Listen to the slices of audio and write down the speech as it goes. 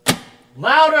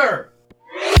Louder!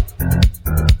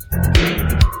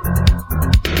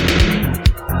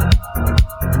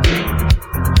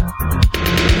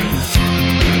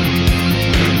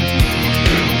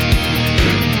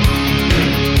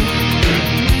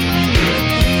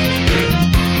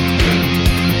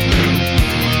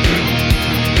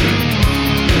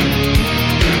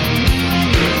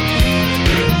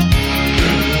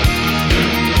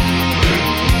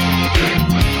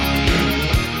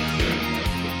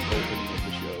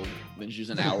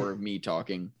 An hour of me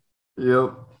talking.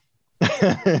 Yep.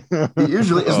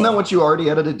 Usually, isn't that what you already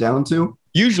edited down to?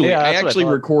 Usually, Yeah, I that's what I actually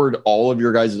thought. record all of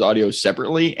your guys' audio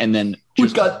separately and then We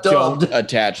just got don't dubbed.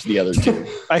 attach the other two.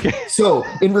 So,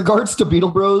 in regards to Beetle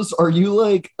Bros, are you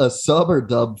like a sub or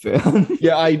dub fan?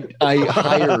 Yeah, I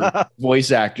hire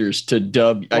voice actors to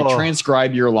dub. I Oh.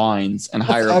 transcribe your lines and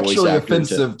hire It's a voice actually actor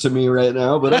offensive to me right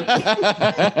now, but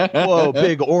Whoa,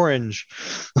 big orange.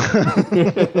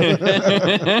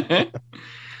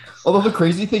 although the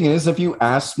crazy thing is, if you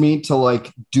asked me to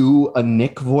like do a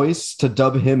Nick voice to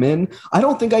dub him in, I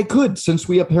don't think I could, since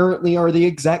we apparently are the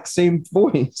exact same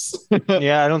voice.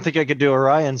 Yeah, I don't think I could do a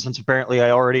Ryan since apparently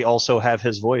I already also have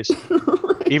his voice.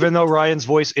 Even though Ryan's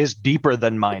voice is deeper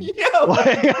than mine.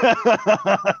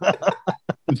 Yeah.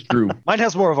 It's true. Mine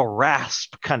has more of a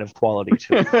rasp kind of quality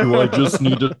to it. Do I just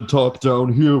need to talk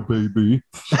down here, baby?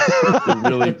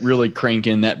 really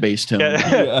cranking that bass tone.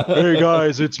 Yeah. Hey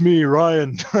guys, it's me,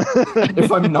 Ryan.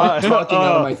 If I'm not talking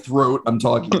out of my throat, I'm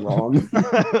talking wrong.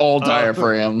 All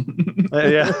diaphragm.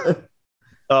 Yeah.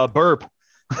 Burp.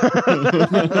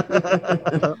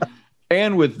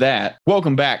 And with that,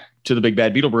 welcome back to the Big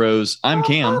Bad Beetle Bros. I'm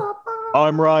Cam.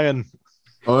 I'm Ryan.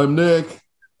 I'm Nick.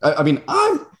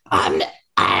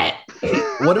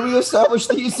 What do we establish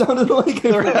that you sounded like?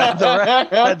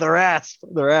 The rasp.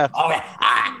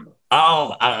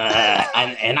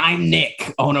 And I'm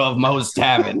Nick, owner of Moe's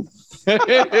Tavern.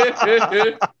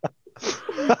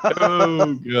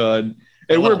 Oh, God.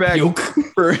 And we're back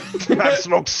for I've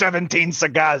smoked 17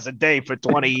 cigars a day for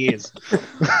 20 years.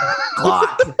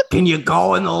 Clark, can you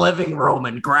go in the living room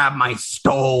and grab my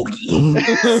stogie?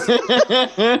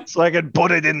 So I can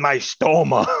put it in my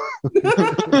stoma.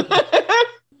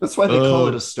 That's why they call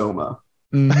it a stoma.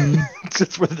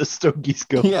 It's where the stogies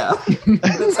go. Yeah,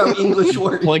 that's how English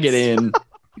works. plug it in.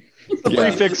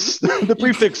 The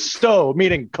prefix "sto"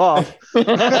 meaning cough.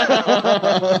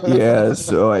 Yeah,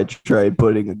 so I tried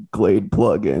putting a Glade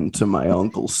plug into my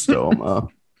uncle's stoma.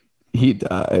 He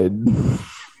died.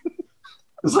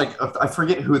 It's like, I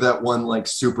forget who that one like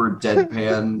super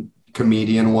deadpan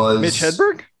comedian was. Mitch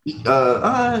Hedberg?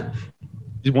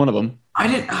 He's one of them. I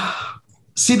didn't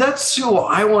see. That's who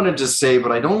I wanted to say,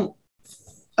 but I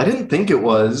didn't think it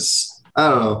was. I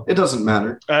don't know. It doesn't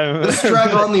matter. Let's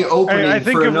drag on the opening I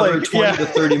think for of, another like, 20 to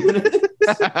 30 minutes.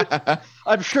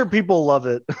 I'm sure people love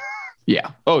it.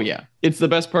 Yeah. Oh, yeah. It's the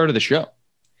best part of the show.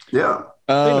 Yeah.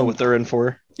 They know what they're in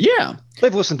for. Yeah.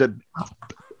 They've listened to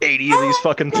 80 of these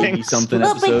fucking things. Something The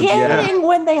episodes. beginning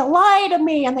when they lie to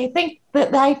me and they think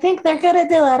that I think they're gonna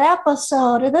do an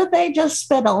episode, and then they just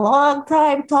spend a long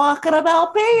time talking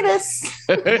about penis.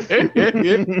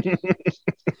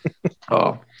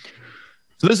 Oh.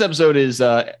 So this episode is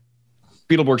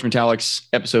Beetleborgs Metallics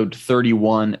episode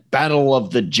 31, Battle of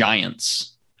the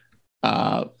Giants.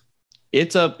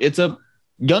 It's a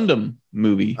Gundam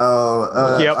movie. Yep.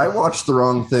 I watched the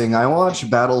wrong thing. I watched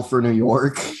Battle for New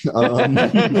York. I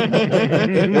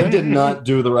did not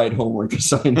do the right homework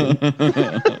assignment.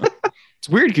 It's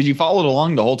weird because you followed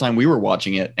along the whole time we were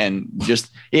watching it and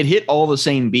just it hit all the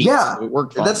same beats. Yeah, So it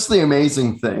worked fine. That's the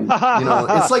amazing thing. You know,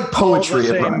 it's like poetry. All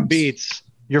the It same rhymes. beats.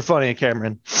 You're funny,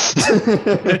 Cameron.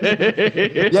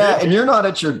 Yeah, and you're not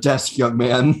at your desk, young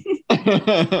man.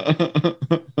 I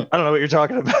don't know what you're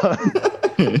talking about.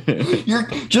 You're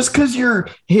just because you're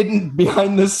hidden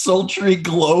behind this sultry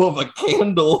glow of a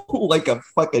candle like a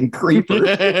fucking creeper.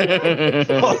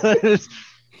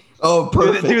 Oh,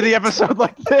 perfect. Do the episode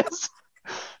like this.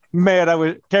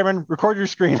 Man, Cameron, record your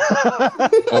screen.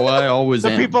 Oh, I always The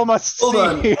am. people must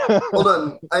Hold see. Hold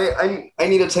on. I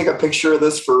need to take a picture of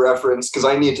this for reference because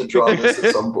I need to draw this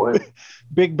at some point.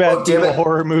 Big bad Oh, damn Beetle it.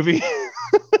 horror movie.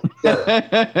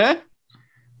 Yeah,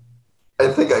 I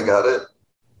think I got it.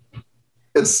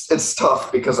 It's tough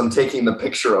because I'm taking the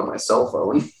picture on my cell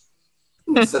phone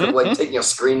instead of like taking a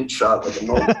screenshot like a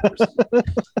normal person.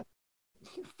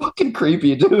 Fucking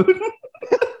creepy, dude.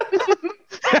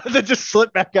 Then just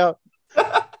slip back out.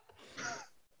 I'm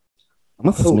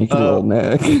a sneaky little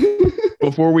neck.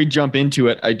 Before we jump into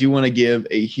it, I do want to give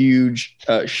a huge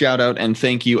shout out and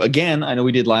thank you again. I know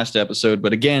we did last episode,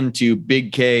 but again to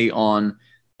Big K on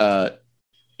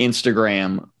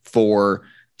Instagram for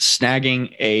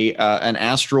snagging an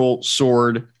astral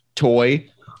sword toy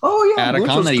Oh yeah, at a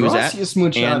con that he was at, Gracias,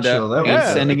 muchacho.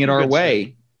 and sending it our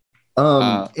way.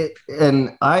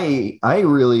 And I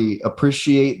really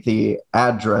appreciate the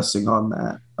addressing on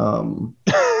that.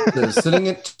 Sending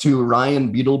it to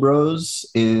Ryan Beetlebros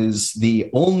is the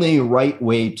only right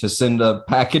way to send a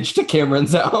package to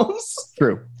Cameron's house.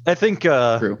 True. I think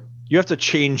True. you have to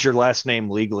change your last name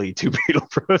legally to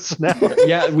Beetlebros now.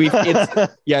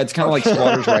 It's kind of like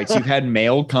squatters' rights. You've had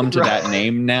mail come to that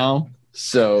name now,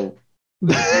 so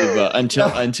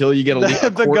until you get a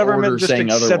the court government order just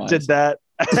saying accepted otherwise. that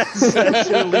as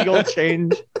your legal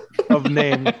change of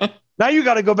name. Now you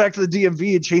got to go back to the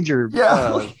DMV and change your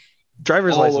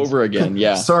driver's all license over again.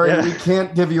 Yeah. Sorry, we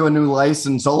can't give you a new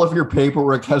license. All of your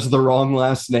paperwork has the wrong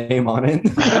last name on it.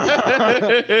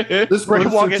 This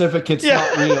birth certificate's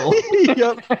not real.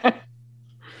 Yep.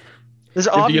 This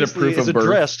obviously is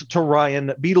addressed to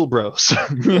Ryan Beetlebros.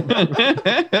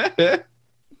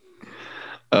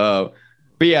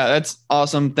 But yeah, that's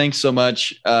awesome. Thanks so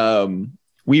much.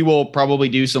 We will probably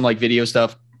do some like video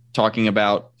stuff talking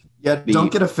about. Yeah,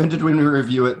 don't get offended when we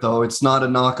review it though. It's not a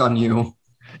knock on you.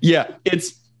 Yeah,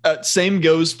 it's same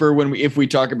goes for if we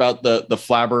talk about the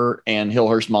Flabber and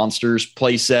Hillhurst Monsters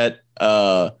playset.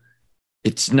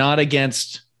 It's not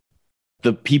against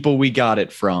the people we got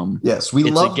it from. Yes, we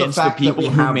love the fact the people that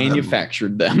we who have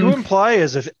manufactured them. You imply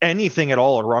as if anything at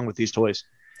all are wrong with these toys.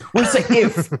 We're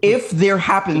saying if there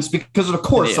happens, because of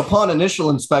course, upon initial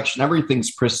inspection,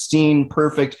 everything's pristine,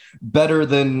 perfect, better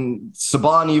than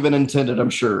Saban even intended.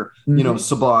 I'm sure you know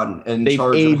Saban and they've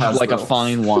aged like a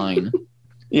fine wine.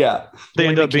 Yeah, they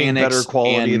end up being better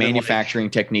quality. And manufacturing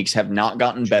techniques have not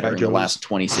gotten better in the last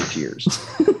 26 years.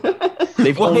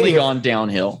 They've only gone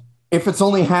downhill. If it's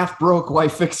only half broke, why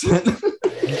fix it?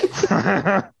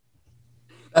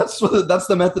 That's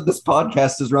the method this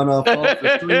podcast has run off of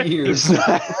for 3 years.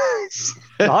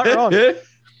 Not wrong.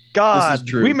 God,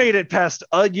 we made it past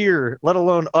a year, let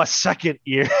alone a second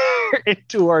year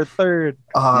into our third.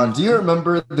 Do you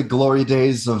remember the glory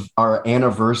days of our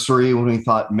anniversary when we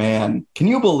thought, man, can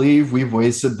you believe we've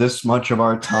wasted this much of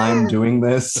our time doing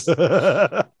this?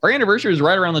 Our anniversary was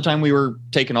right around the time we were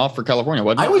taking off for California,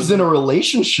 wasn't it? I was in a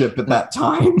relationship at that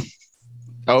time.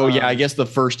 Oh, yeah. I guess the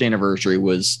first anniversary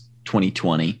was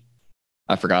 2020.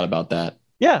 I forgot about that.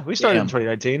 Yeah, we started in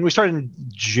 2019. We started in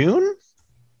June?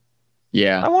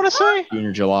 Yeah. I want to say June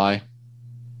or July.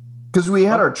 Because we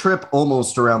had our trip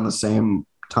almost around the same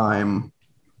time,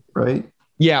 right?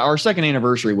 Yeah, our second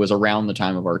anniversary was around the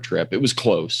time of our trip. It was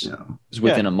close. Yeah. It was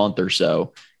within a month or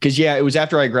so. Because, it was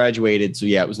after I graduated. So,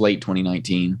 it was late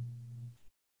 2019.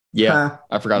 Yeah,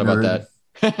 I forgot about that.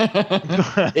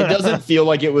 It doesn't feel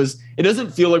like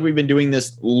we've been doing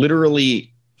this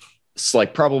literally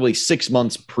like probably 6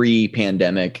 months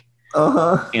pre-pandemic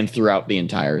and throughout the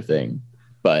entire thing.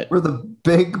 But we're the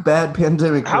big bad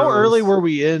pandemic. How early were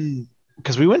we in?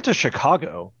 Because we went to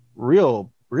Chicago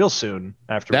real soon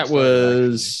after. That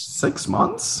was 6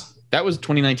 months. That was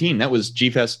 2019. That was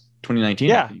G-Fest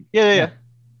 2019.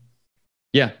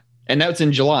 Yeah. And that's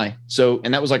in July.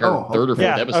 And that was like our third or fourth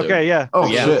episode. Okay, yeah. Oh,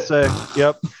 shit.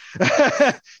 Yep.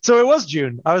 So it was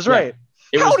June. I was right.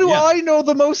 How do I know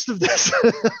the most of this?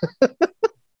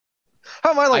 How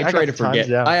am I like? I try to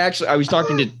forget. I was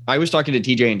talking to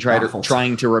TJ and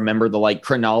trying to remember the like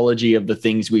chronology of the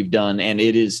things we've done, and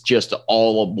it is just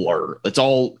all a blur. It's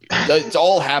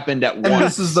all happened at once. And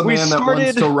this is the man that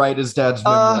wants to write his dad's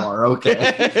memoir.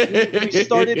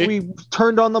 Okay. We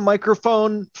turned on the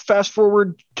microphone. Fast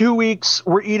forward 2 weeks,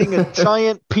 we're eating a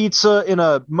giant pizza in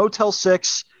a Motel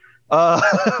 6. Trying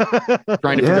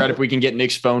to figure out if we can get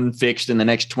Nick's phone fixed in the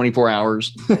next 24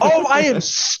 hours. Oh, I am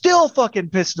still fucking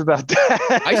pissed about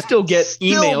that. I still get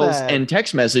emails and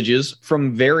text messages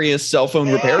from various cell phone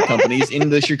repair companies in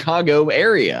the Chicago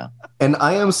area. And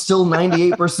I am still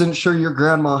 98% sure your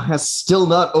grandma has still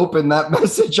not opened that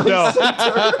message I sent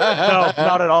her. No,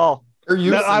 not at all.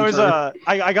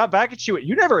 I got back and she went,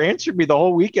 you never answered me the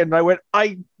whole weekend. And I went,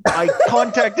 I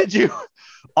contacted you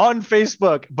on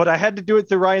Facebook, but I had to do it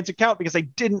through Ryan's account because I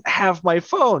didn't have my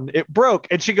phone. It broke.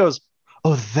 And she goes,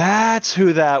 oh, that's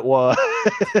who that was.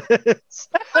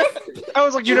 I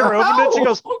was like, you never opened it? She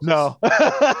goes, no.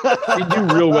 We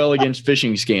do real well against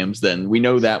phishing scams then. We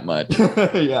know that much.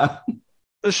 Yeah.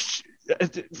 Should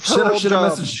have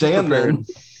messaged Dan then.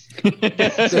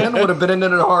 Dan would have been in it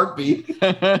in a heartbeat.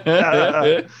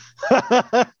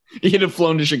 He'd have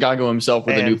flown to Chicago himself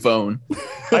with a new phone.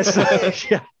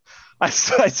 I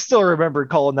still remember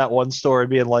calling that one store and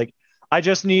being like, I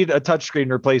just need a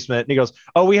touchscreen replacement. And he goes,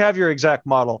 oh, we have your exact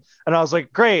model. And I was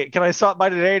like, great. Can I stop by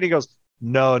today? And he goes,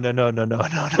 No.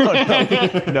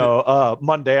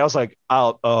 Monday, I was like,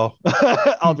 I'll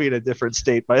be in a different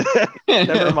state by then.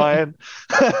 Never mind.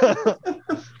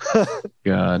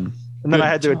 God. And then I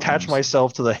had to attach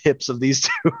myself to the hips of these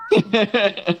two.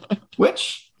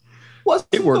 Which wasn't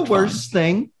It worked the worst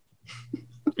thing.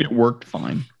 It worked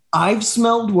fine. I've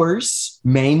smelled worse,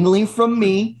 mainly from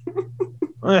me.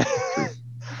 We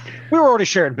were already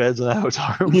sharing beds in that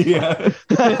hotel room. Yeah.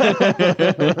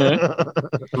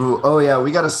 Ooh, oh yeah,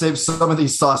 we got to save some of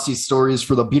these saucy stories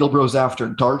for the Beetle Bros After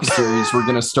Dark series we're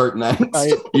gonna start next.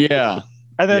 Yeah.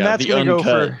 And then that's the going to go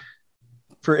uncut.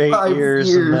 for 8 5 years.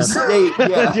 years. And 8,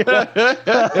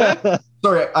 yeah.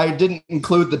 Sorry, I didn't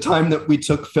include the time that we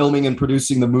took filming and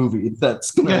producing the movie. That's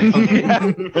gonna then- come. Yeah,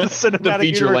 The cinematic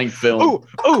feature universe. length film.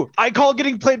 Ooh, I call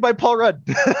getting played by Paul Rudd.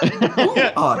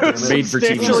 Oh, damn it. Made for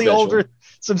TV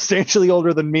substantially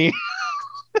older than me.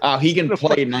 Oh, he can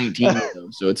play 19 though,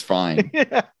 so it's fine.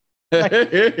 Yeah.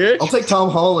 I'll take Tom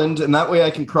Holland, and that way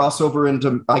I can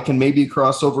maybe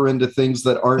cross over into things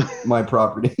that aren't my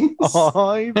property.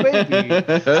 Oh, baby.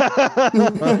 I'm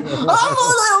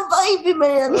a little baby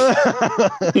man.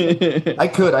 I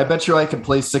could. I bet you I could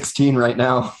play 16 right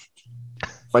now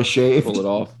if I shaved. Pull it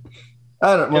off.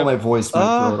 I don't know. My voice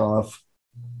might throw it off.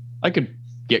 I could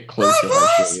get close if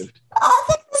I shaved. I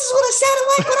think this is what it sounded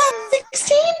like when I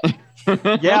was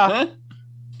 16. Yeah.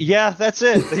 Yeah, that's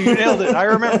it. You nailed it. I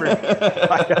remember.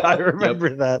 I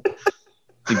remember that.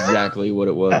 That's exactly what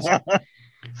it was.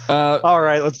 All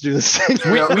right, let's do this.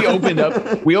 We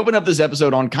opened up this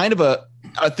episode on kind of a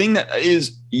thing that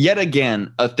is yet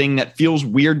again a thing that feels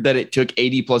weird that it took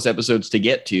 80 plus episodes to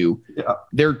get to. Yeah.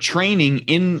 They're training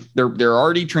they're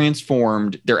already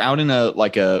transformed. They're out in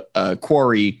a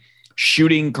quarry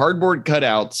shooting cardboard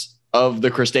cutouts of the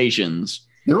crustaceans.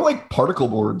 They were like particle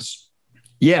boards.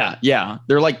 Yeah.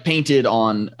 They're like painted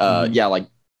on like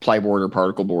plyboard or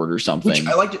particle board or something. Which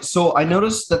I liked it. So I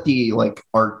noticed that the like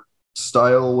art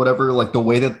style, whatever, like the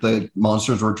way that the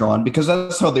monsters were drawn, because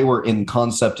that's how they were in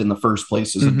concept in the first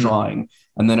place, is a drawing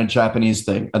and then a Japanese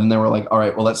thing. And then they were like, all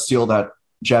right, well, let's steal that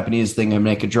Japanese thing and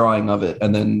make a drawing of it.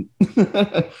 And then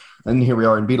and here we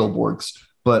are in Beetleborgs.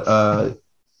 But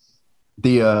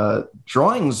the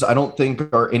drawings, I don't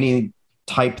think are any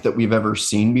type that we've ever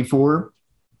seen before.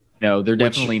 No, they're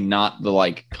definitely not the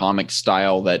like comic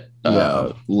style that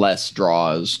Les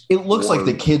draws. It looks like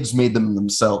the kids made them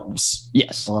themselves.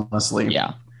 Yes. Honestly.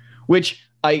 Yeah. Which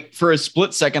for a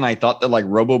split second, I thought that like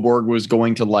Roboborg was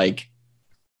going to like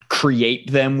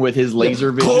create them with his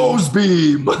laser vision. Close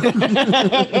beam.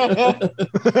 That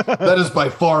is by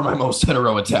far my most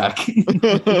hetero attack.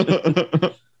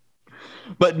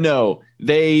 But no,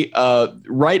 they,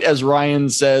 right as Ryan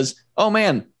says, oh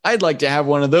man, I'd like to have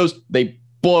one of those. They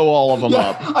blow all of them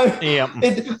up.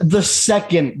 The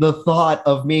thought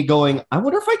of me going, I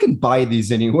wonder if I can buy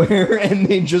these anywhere, and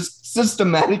they just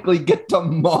systematically get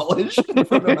demolished in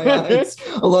front of my eyes,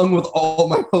 along with all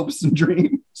my hopes and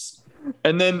dreams.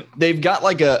 And then they've got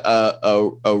like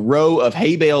a row of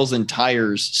hay bales and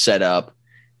tires set up,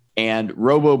 and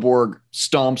Roboborg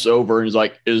stomps over and is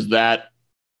like, is that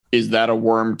a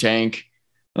worm tank?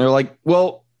 And they're like,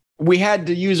 well, we had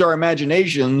to use our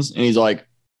imaginations. And he's like,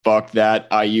 fuck that.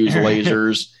 I use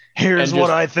lasers. Here's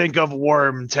what I think of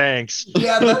worm tanks.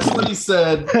 Yeah, that's what he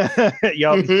said.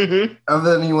 Yup. And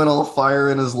then he went all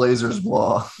fire and his lasers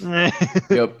blah.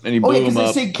 Yep. And he blew him they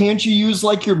up. say, can't you use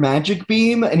like your magic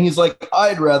beam? And he's like,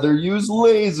 I'd rather use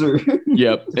laser.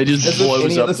 Yep. It just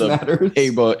blows up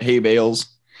the hay bales.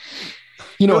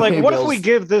 You know, like, what if we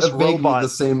give this robot the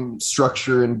same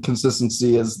structure and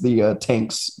consistency as the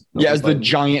tanks? Yeah, as the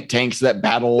giant tanks that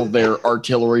battle their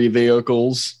artillery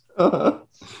vehicles. Yeah,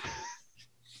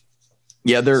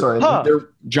 they're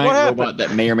giant robot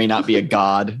that may or may not be a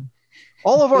god.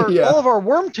 All of our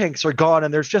worm tanks are gone,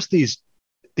 and there's just these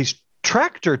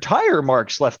tractor tire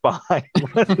marks left behind.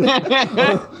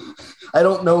 I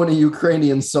don't know any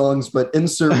Ukrainian songs, but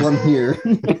insert one here.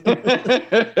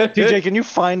 TJ, can you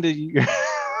find a?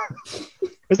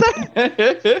 Is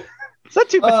that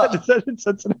too bad? Is that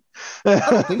insensitive? I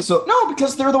don't think so. No,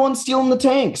 because they're the ones stealing the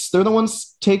tanks. They're the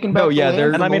ones taking back.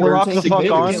 They're rock the fuck on.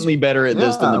 Significantly better at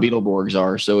this than the Beetleborgs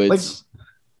are. So it's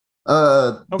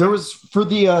there was for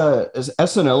the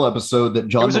SNL episode that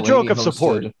John. It was a joke of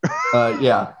support.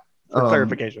 Yeah. For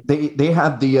clarification, they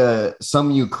had the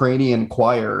some Ukrainian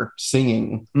choir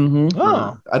singing. Mm-hmm.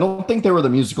 Oh. I don't think they were the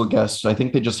musical guests. I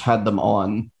think they just had them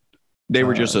on. They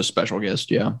were just a special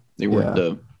guest. Yeah, they weren't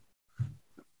the.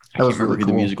 I can't remember who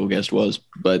the musical guest was,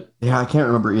 but yeah, I can't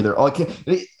remember either.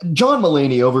 John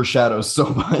Mulaney overshadows so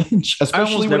much,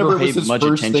 especially whenever it was his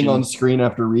first thing on screen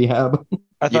after rehab.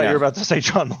 I thought you were about to say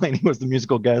John Mulaney was the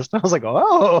musical guest. I was like,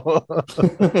 oh.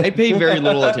 I pay very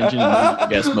little attention to the musical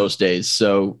guest most days,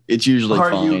 so it's usually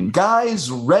fine. Are you guys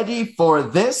ready for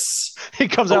this? He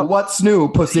comes out. What's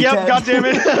new, pussycat? Yep,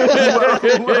 goddammit.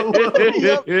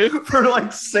 Yep. For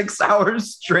like 6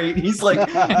 hours straight. He's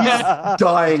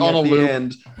dying On a at the loop.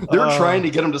 end. They're trying to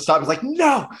get him to stop. He's like,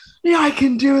 no, I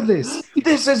can do this.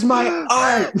 This is my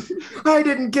art. I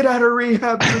didn't get out of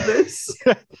rehab for this.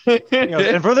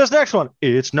 And for this next one,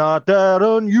 it's not that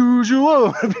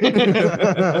unusual.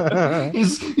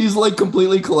 He's like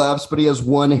completely collapsed, but he has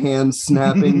one hand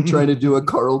snapping, trying to do a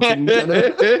Carlton.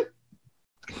 So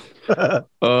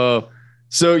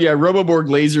yeah, Roboborg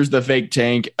lasers the fake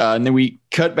tank, and then we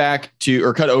cut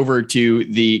over to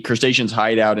the crustacean's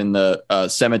hideout in the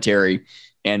cemetery,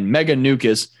 and Mega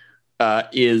Nucus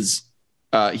he's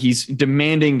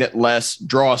demanding that Les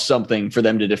draw something for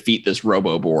them to defeat this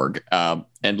Roboborg.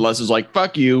 And Les is like,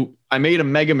 fuck you. I made a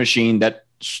mega machine that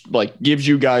gives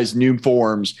you guys new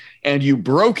forms and you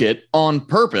broke it on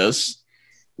purpose.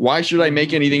 Why should I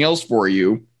make anything else for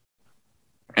you?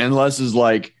 And Les is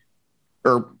like,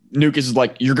 or Nucus is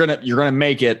like, you're going to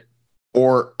make it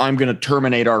or I'm going to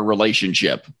terminate our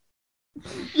relationship.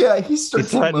 Yeah. He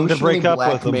starts emotionally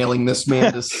blackmailing this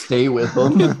man to stay with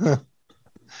him.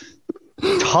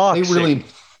 Toxic.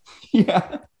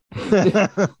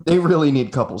 They really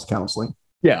need couples counseling.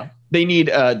 Yeah, they need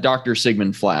Dr.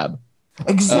 Sigmund Flab.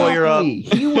 Exactly.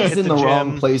 He was in the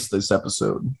wrong place this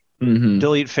episode. Mm-hmm.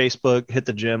 Delete Facebook, hit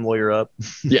the gym, lawyer up.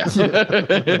 Yeah.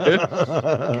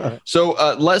 So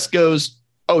Les goes,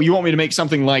 oh, you want me to make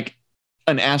something like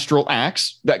an astral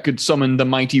axe that could summon the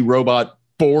mighty robot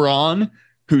Boron,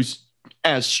 who's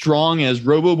as strong as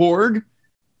Roboborg?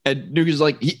 And Nuke is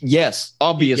like, yes,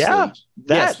 obviously. Yeah,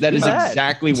 that is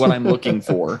exactly what I'm looking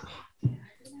for.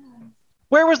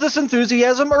 Where was this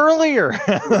enthusiasm earlier?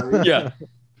 Yeah.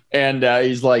 And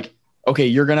he's like, okay,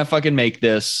 you're going to fucking make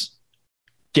this.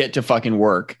 Get to fucking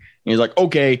work. And he's like,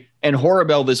 okay. And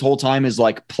Horabelle this whole time is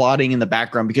like plotting in the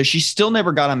background because she still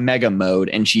never got a mega mode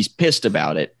and she's pissed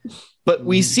about it. But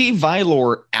we see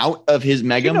Vylor out of his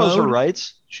mega mode. She knows her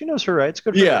rights. She knows her rights.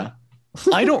 Good for her.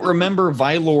 I don't remember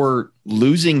Vylor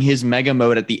losing his mega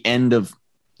mode at the end of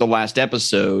the last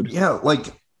episode. Yeah, like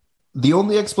the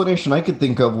only explanation I could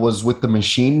think of was with the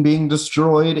machine being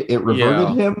destroyed, it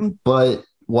reverted him, but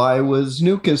why was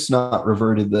Nucus not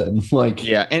reverted then?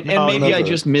 And maybe I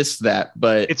just missed that,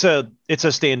 but it's a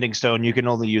standing stone. You can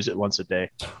only use it once a day.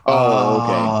 Oh,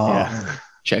 okay. Yeah.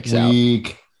 Checks out.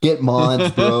 Get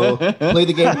mods, bro. Play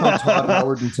the game how Todd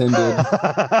Howard intended.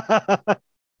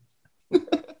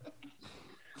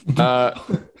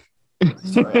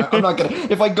 Sorry, I'm not gonna.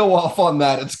 If I go off on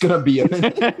that, it's gonna be. I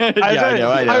know.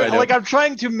 Like I'm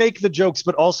trying to make the jokes,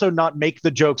 but also not make the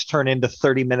jokes turn into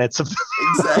 30 minutes of.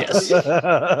 Exactly.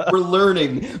 We're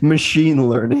learning machine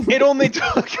learning. It only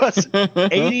took us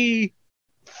 83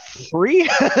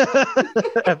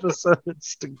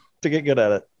 episodes to get good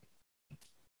at it.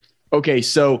 Okay,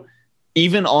 so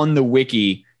even on the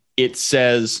wiki, it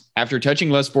says after touching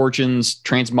Les Fortune's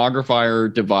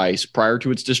transmogrifier device prior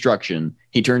to its destruction,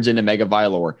 he turns into Mega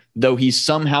Vylor, though he's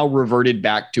somehow reverted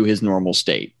back to his normal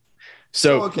state.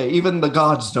 So okay, even the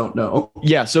gods don't know.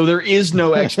 Yeah, so there is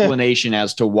no explanation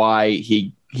as to why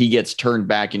he gets turned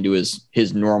back into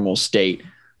his normal state.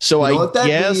 So I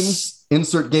guess means?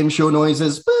 Insert game show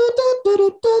noises.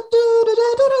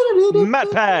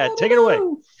 MatPat, take it away.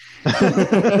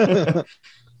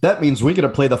 That means we're going to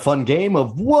play the fun game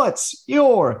of What's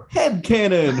Your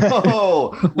Headcanon?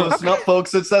 Oh, listen up,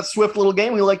 folks. It's that swift little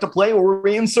game we like to play where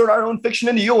we insert our own fiction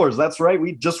into yours. That's right.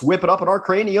 We just whip it up in our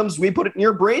craniums. We put it in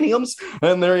your brainiums.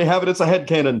 And there you have it. It's a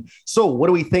headcanon. So what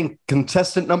do we think?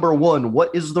 Contestant number 1,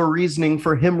 what is the reasoning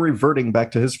for him reverting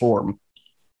back to his form?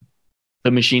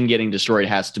 The machine getting destroyed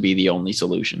has to be the only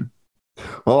solution.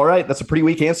 All right. That's a pretty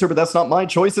weak answer, but that's not my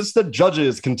choice. It's the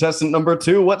judges. Contestant number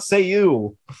 2, what say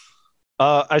you?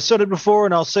 I said it before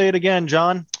and I'll say it again,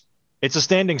 John. It's a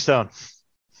standing stone.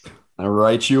 All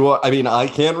right, you are. I mean, I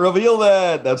can't reveal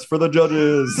that. That's for the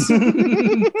judges.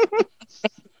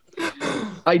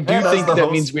 I do think that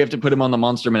means we have to put him on the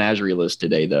Monster Menagerie list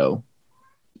today, though.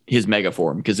 His mega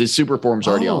form, because his super form's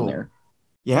already on there.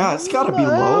 Yeah, it's got to be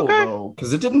low, though,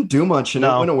 because it didn't do much and it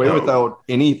went away without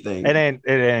anything. It ain't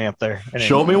up there.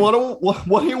 Show me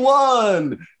what he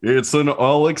won. It's an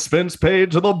all expense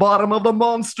paid to the bottom of the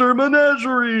Monster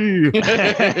Menagerie. Mega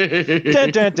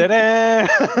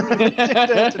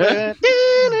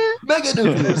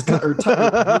Nucleus. Who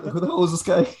the hell is this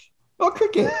guy? Oh,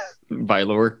 Cricket.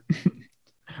 Vylor.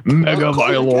 Mega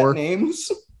Vylor.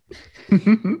 Names.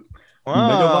 Mega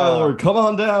Mylord, come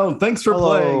on down. Thanks for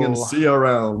Hello. playing and see you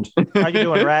around. How you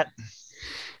doing, Rat?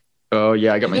 Oh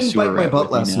yeah, I got I my didn't sewer bite my rat butt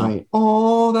with me last now. night.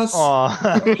 Oh, that's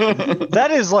Aw.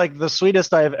 That is like the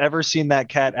sweetest I have ever seen that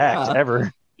cat act Yeah.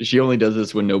 ever. She only does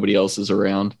this when nobody else is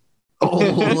around. oh,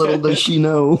 little does she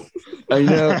know. I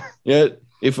know. Yeah.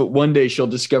 If one day she'll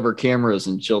discover cameras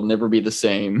and she'll never be the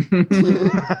same.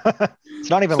 It's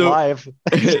not even So- live.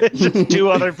 It's just two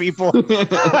other people. Back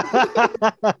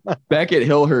at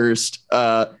Hillhurst,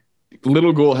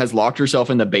 Little Ghoul has locked herself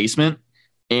in the basement,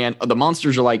 and the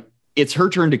monsters are like, it's her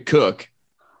turn to cook.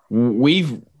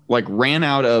 We've like ran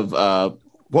out of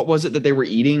what was it that they were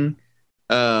eating?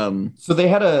 So they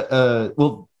had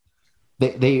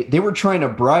they were trying to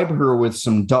bribe her with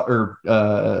some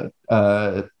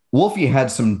Wolfie had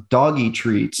some doggy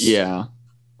treats. Yeah.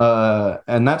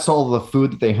 And that's all the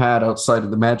food that they had outside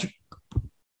of the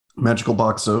magical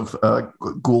box of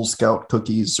Ghoul Scout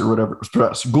cookies or whatever.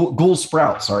 Ghoul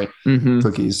Sprout, sorry, Mhm.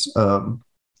 cookies.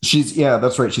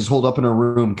 That's right. She's holed up in her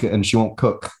room and she won't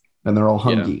cook, and they're all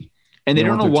hungry. And they They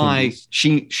don't know want their why.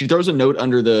 changes. She throws a note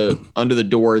under the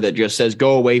door that just says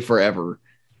 "Go away forever."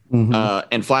 Mhm.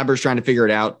 And Flabber's trying to figure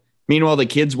it out. Meanwhile, the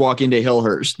kids walk into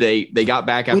Hillhurst. They got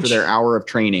back after Which- their hour of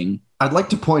training. I'd like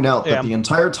to point out Yeah. that the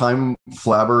entire time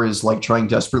Flabber is like trying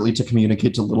desperately to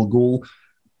communicate to Little Ghoul,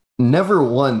 never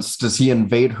once does he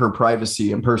invade her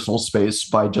privacy and personal space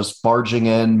by just barging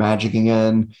in, magicking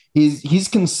in. He's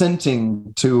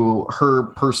consenting to her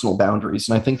personal boundaries,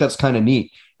 and I think that's kind of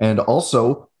neat. And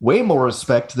also, way more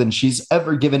respect than she's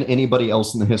ever given anybody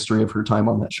else in the history of her time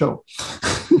on that show.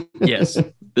 Yes,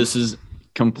 this is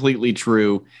completely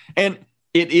true. And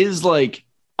it is like,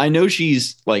 I know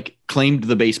she's like claimed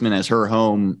the basement as her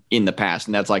home in the past,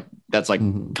 and that's like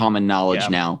Mhm. common knowledge Yeah.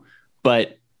 now.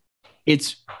 But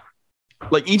it's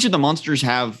like each of the monsters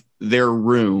have their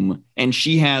room, and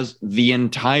she has the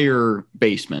entire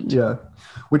basement. Yeah.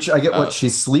 Which I get what she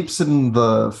sleeps in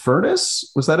the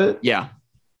furnace. Was that it? Yeah.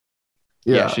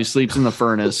 Yeah, she sleeps in the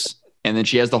furnace, and then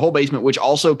she has the whole basement, which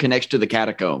also connects to the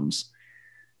catacombs.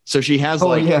 So she has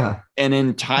an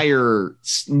entire,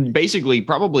 basically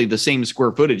probably the same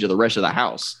square footage of the rest of the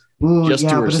house. Ooh, just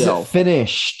to but herself. is it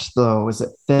finished though? Is it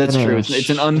finished? That's true. It's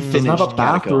an unfinished It's not a catacombs.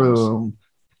 bathroom.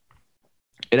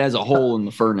 It has a hole in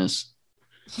the furnace.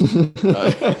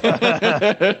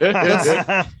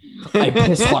 I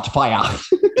piss hot fire.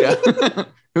 Yeah.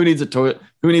 Who needs a toilet?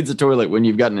 Who needs a toilet when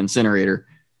you've got an incinerator?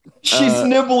 She's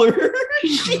Nibbler.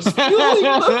 She's fueling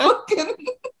the fucking.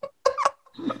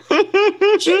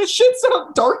 She shits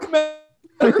out dark matter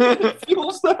and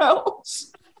fuels the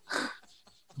house.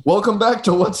 Welcome back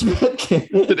to What's Your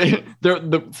Headcanon.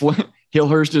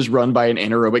 Hillhurst is run by an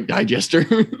anaerobic digester.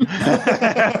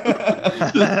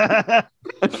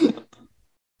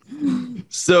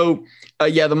 So,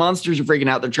 the monsters are freaking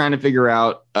out. They're trying to figure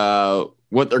out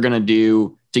what they're going to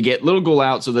do to get Little Ghoul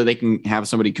out so that they can have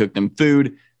somebody cook them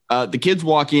food. The kids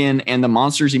walk in, and the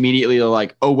monsters immediately are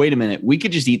like, oh, wait a minute. We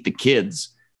could just eat the kids.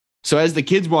 So as the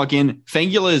kids walk in,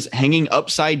 Fangula is hanging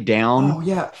upside down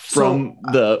from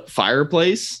the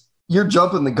fireplace. You're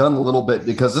jumping the gun a little bit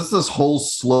because it's this whole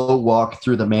slow walk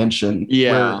through the mansion.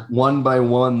 Yeah. Where one by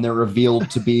one, they're revealed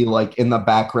to be like in the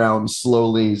background,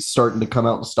 slowly starting to come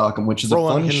out and stalk them, which is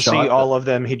Roland a fun can shot. see all of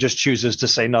them. He just chooses to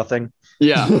say nothing.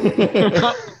 Yeah.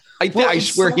 I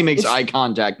it's swear so- he makes it's- eye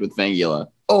contact with Fangula.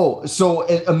 Oh, so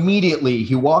immediately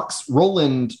he walks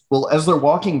Roland. Well, as they're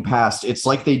walking past, it's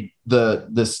like the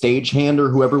stagehand or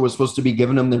whoever was supposed to be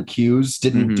giving them their cues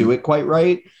didn't Mhm. do it quite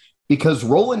right, because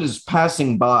Roland is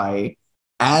passing by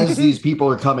as these people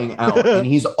are coming out, and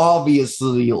he's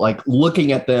obviously like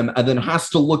looking at them and then has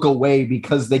to look away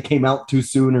because they came out too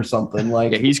soon or something.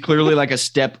 Like Yeah, he's clearly like a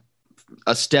step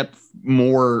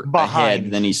more Behind.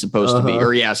 ahead than he's supposed to be,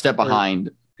 or a step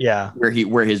behind Yeah.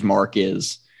 where his mark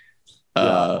is.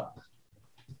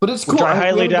 but it's Which cool. I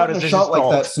highly We haven't doubt gotten is a his shot like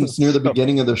fault. that since near the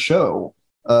beginning of the show.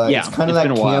 It's kind of it's that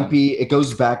been a while. campy. It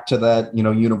goes back to that,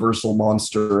 Universal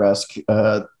monster-esque.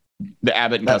 The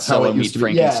Abbott and That's how Costello it meets used to be.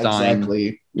 Frankenstein. Yeah,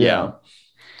 exactly. Yeah.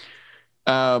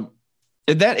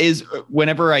 That is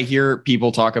whenever I hear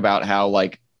people talk about how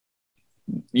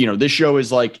this show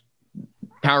is like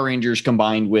Power Rangers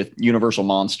combined with Universal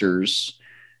Monsters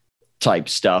type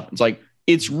stuff. It's like,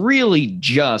 it's really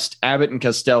just Abbott and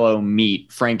Costello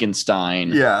meet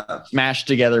Frankenstein Yeah. mashed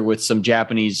together with some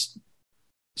Japanese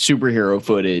superhero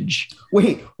footage.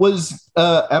 Wait, was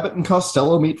Abbott and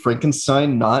Costello meet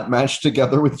Frankenstein not matched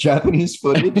together with Japanese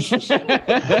footage?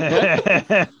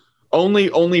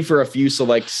 Only for a few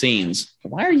select scenes.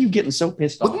 Why are you getting so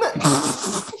pissed off? Wasn't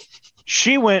that?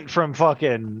 She went from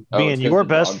fucking Oh, being it's 'cause your the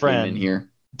best dog came in friend here.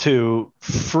 to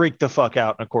freak the fuck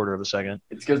out in a quarter of a second.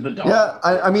 It's because the dog. Yeah,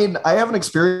 I mean, I haven't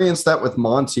experienced that with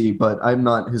Monty, but I'm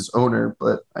not his owner.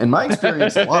 But in my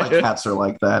experience, a lot of cats are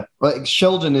like that. Like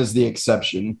Sheldon is the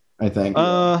exception, I think.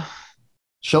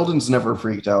 Sheldon's never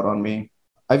freaked out on me.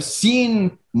 I've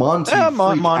seen Monty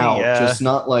freak out, just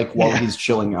not like while he's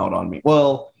chilling out on me.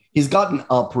 Well, he's gotten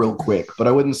up real quick, but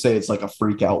I wouldn't say it's like a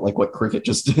freak out like what Cricket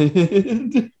just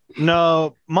did.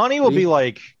 No, Monty will be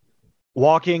like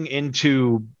walking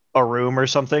into a room or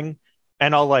something,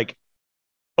 and I'll like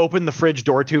open the fridge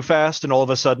door too fast, and all of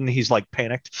a sudden he's like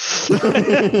panicked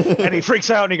and he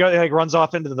freaks out and he like runs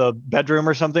off into the bedroom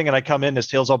or something, and I come in, his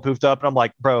tail's all poofed up, and I'm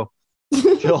like, bro,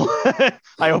 chill.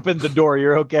 I opened the door,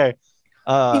 you're okay.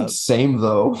 Same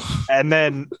though. And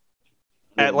then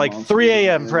at like 3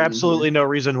 a.m. for absolutely no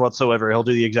reason whatsoever, he'll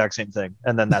do the exact same thing,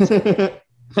 and then that's it.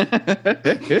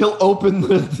 He'll open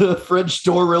the fridge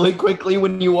door really quickly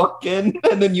when you walk in,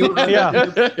 and then you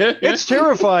it's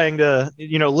terrifying to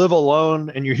live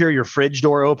alone and you hear your fridge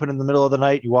door open in the middle of the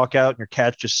night. You walk out and your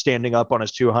cat's just standing up on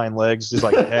his two hind legs. He's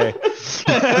like, hey,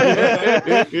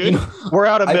 we're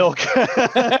out of milk.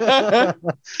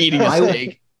 Eating a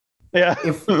steak. Yeah.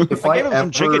 If I ever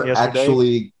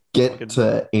actually get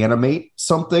to animate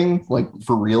something like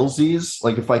for realsies,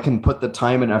 like if I can put the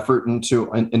time and effort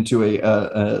into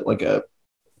a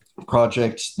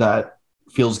project that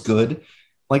feels good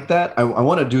like that, I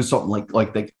want to do something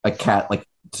like a cat, like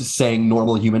saying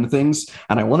normal human things,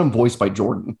 and I want him voiced by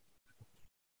Jordan.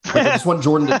 Like, I just want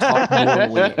Jordan to talk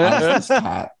normally as this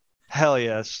cat. Hell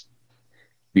yes.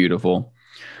 Beautiful.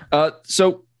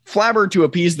 So Flabber, to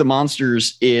appease the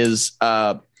monsters, is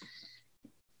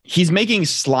he's making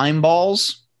slime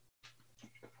balls,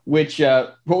 which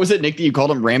what was it, Nick, that you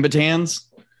called them, rambutans?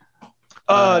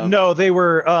 No, they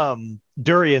were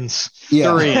durians. Yeah.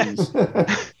 Durians.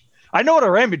 I know what a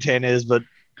rambutan is, but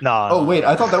nah. Oh wait,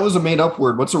 I thought that was a made up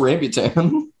word. What's a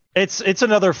rambutan? It's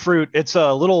another fruit. It's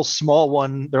a little small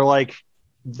one.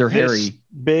 They're hairy,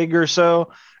 big or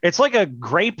so. It's like a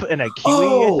grape and a kiwi,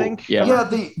 I think. Yeah,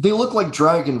 they look like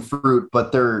dragon fruit,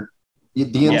 but the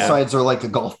insides are like a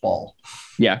golf ball.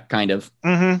 Yeah, kind of.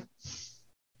 Mm-hmm.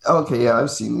 Okay, yeah,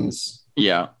 I've seen these.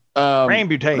 Yeah.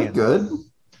 Rambutan. Good.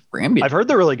 Rambutan. I've heard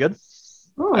they're really good.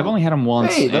 Oh. I've only had them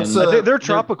once. Hey, they're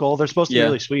tropical. They're supposed to be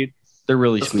really sweet. They're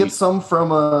really Let's sweet. get some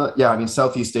from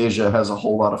Southeast Asia has a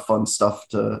whole lot of fun stuff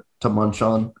to munch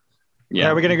on. Yeah.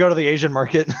 Are we going to go to the Asian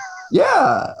market?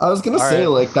 Yeah, I was gonna say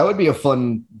like that would be a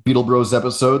fun Beetle Bros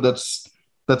episode. That's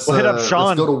we'll hit up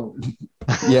Sean. That'd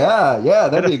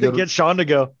be a good. Get Sean to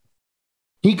go.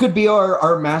 He could be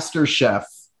our master chef.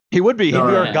 He would be. He'd be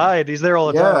our guide. He's there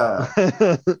all the time.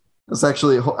 It's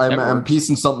actually I'm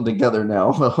piecing something together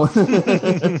now.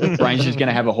 Brian's just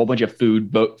gonna have a whole bunch of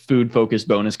food focused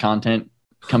bonus content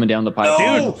coming down the pipe.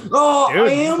 No! Dude. I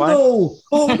am though.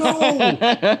 Oh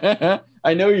no!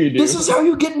 I know you do. This is how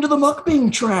you get into the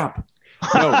mukbang trap.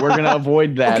 No, we're gonna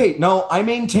avoid that. Okay, no, I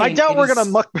maintain. I doubt we're gonna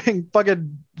mukbang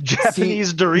fucking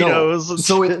Japanese Doritos. No.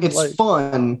 So it's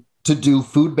fun to do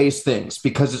food-based things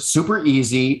because it's super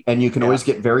easy and you can always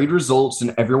get varied results,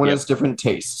 and everyone has different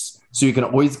tastes. So you can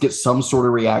always get some sort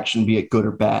of reaction, be it good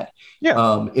or bad.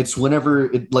 Yeah. It's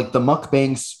whenever like the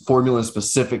mukbangs formula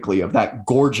specifically of that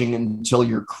gorging until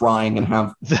you're crying and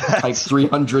have type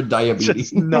 300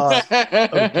 diabetes. Not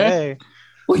okay.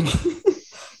 Like,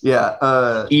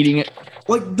 eating it.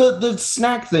 Like the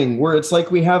snack thing where it's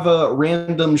like we have a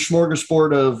random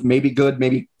smorgasbord of maybe good,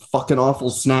 maybe fucking awful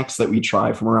snacks that we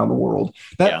try from around the world.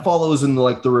 That follows in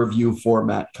the review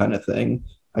format kind of thing,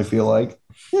 I feel like.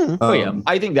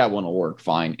 I think that one will work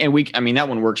fine, and that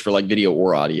one works for like video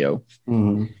or audio.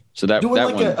 Mm-hmm. So that doing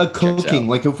that like a cooking,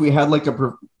 like if we had like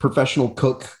a professional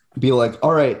cook be like,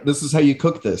 all right, this is how you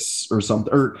cook this or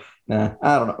something, or I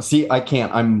don't know. See, I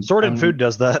can't. Sorted Food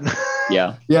does that.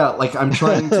 Yeah, like I'm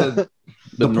trying to.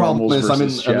 The problem is I'm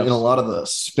in a lot of the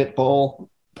spitball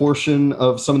portion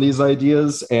of some of these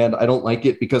ideas, and I don't like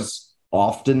it because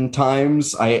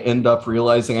oftentimes I end up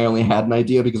realizing I only had an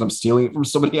idea because I'm stealing it from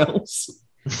somebody else.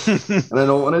 And I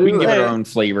don't want to do we can that. give it our own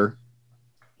flavor.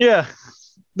 Yeah.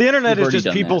 The internet is just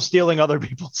people stealing other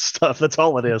people's stuff. That's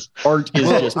all it is. Art is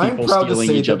just people stealing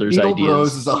each other's Beetle ideas.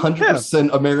 Bros is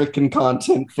 100% American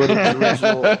content for the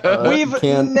original. We've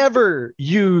never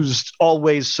used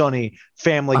Always Sunny,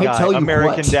 Family Guy,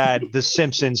 American Dad, The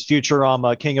Simpsons,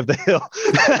 Futurama, King of the Hill.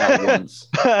 Not once.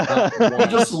 I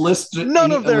just listed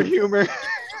none of their humor.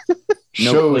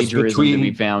 No plagiarism to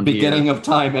be found beginning here. of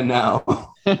time and now.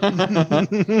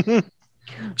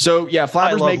 So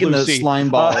Flabber's making Lucy. the slime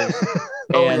ball.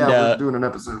 We're doing an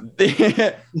episode.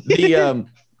 The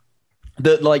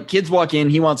like kids walk in,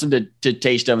 he wants them to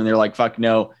taste them, and they're like, "Fuck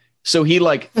no!" So he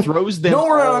like throws them. No,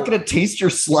 we're not going to taste your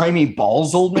slimy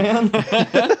balls, old man.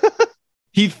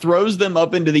 He throws them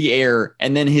up into the air,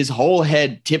 and then his whole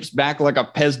head tips back like a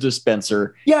Pez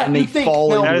dispenser. Yeah, and they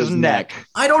fall into his neck.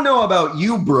 I don't know about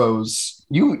you, bros.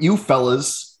 You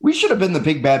fellas. We should have been the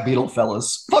big bad beetle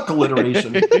fellas. Fuck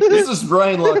alliteration. This is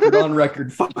Brian Lockard on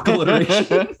record. Fuck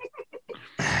alliteration.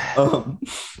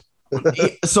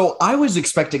 So I was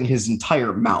expecting his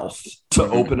entire mouth to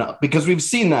open up because we've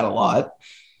seen that a lot.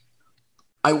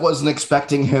 I wasn't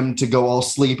expecting him to go all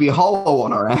Sleepy Hollow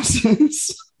on our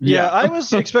asses. Yeah, I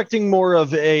was expecting more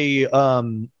of a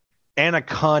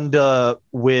Anaconda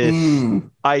with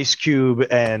Ice Cube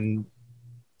and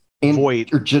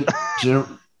Voight. Or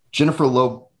Jennifer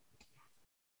Lopez.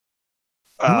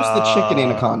 Who's the chick in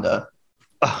Anaconda?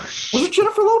 Was it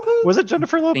Jennifer Lopez? Was it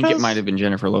Jennifer Lopez? I think it might have been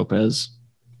Jennifer Lopez.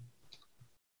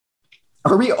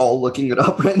 Are we all looking it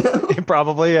up right now?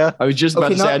 Probably, yeah. I was just about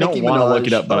to say I don't want to look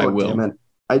it up, but I will.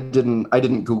 I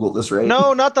didn't Google this right.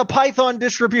 No, not the Python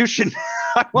distribution.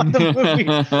 I want the movie.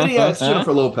 Yeah, it's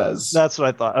Jennifer Lopez. That's what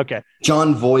I thought. Okay.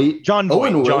 John Voight. John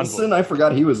Owen Wilson. Voight. I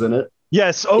forgot he was in it.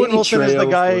 Yes, Owen Danny Wilson is the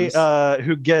Trejo, guy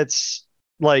who gets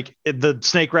like the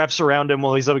snake wraps around him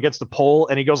while he's up against the pole,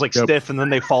 and he goes like stiff, and then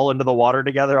they fall into the water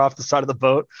together off the side of the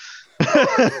boat.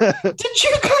 Did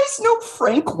you guys know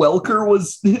Frank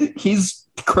Welker he's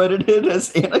credited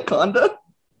as Anaconda?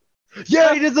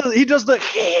 Yeah, he does the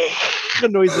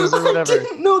noises or whatever. I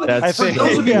didn't know that. For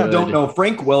those of you who don't know,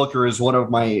 Frank Welker is one of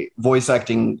my voice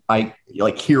acting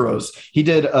heroes. He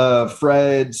did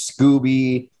Fred,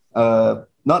 Scooby,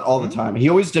 not all the time. He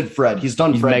always did Fred. He's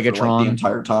done Fred Megatron for the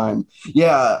entire time.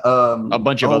 Yeah, a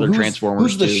bunch of other Transformers.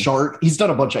 Who's the too. shark? He's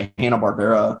done a bunch of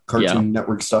Hanna-Barbera Cartoon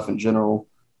Network stuff in general.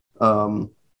 Name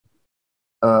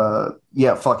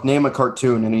a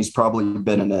cartoon, and he's probably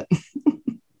been in it.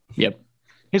 Yep.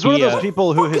 He's one of those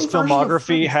people who his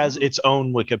filmography has its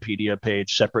own Wikipedia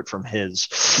page separate from his.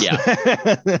 Yeah.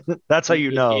 That's how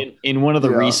you know. In one of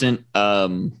the recent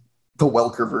the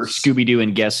Welkerverse Scooby-Doo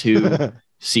and Guess Who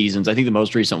seasons, I think the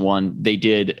most recent one, they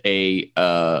did a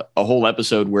whole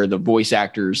episode where the voice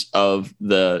actors of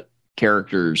the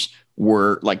characters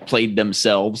were like played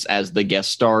themselves as the guest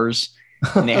stars.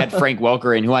 And they had Frank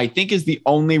Welker in, who I think is the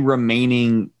only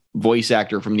remaining voice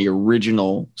actor from the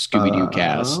original Scooby-Doo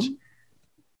cast.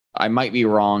 I might be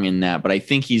wrong in that, but I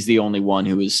think he's the only one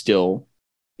who is still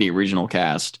the original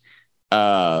cast.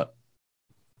 And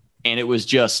it was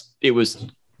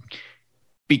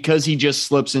because he just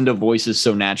slips into voices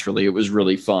so naturally. It was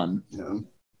really fun.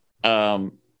 Yeah.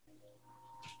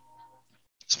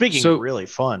 Speaking of really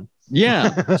fun.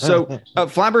 Yeah. So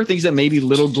Flabber thinks that maybe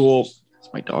Little Ghoul, it's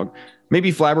my dog,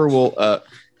 maybe Flabber will,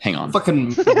 hang on.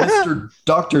 Fucking Mr.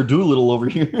 Dr. Doolittle over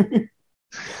here.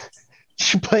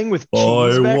 You playing with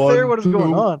cheese back there? What is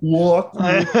going on? Walk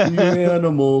like the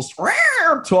animals.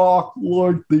 Talk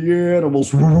like the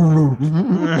animals.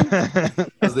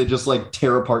 As they just like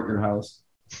tear apart your house.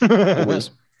 So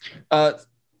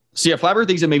Flabber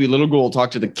thinks that maybe Little Ghoul will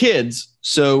talk to the kids.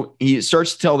 So he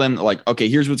starts to tell them, like, okay,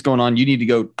 here's what's going on. You need to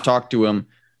go talk to him.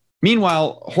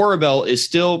 Meanwhile, Horribel is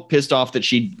still pissed off that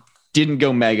she didn't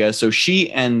go mega. So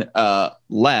she and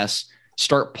Les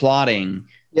start plotting.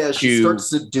 Yeah, she starts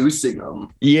seducing him.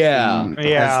 Yeah.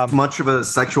 As much of a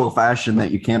sexual fashion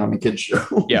that you can on a kid's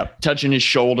show. Yeah, touching his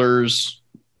shoulders.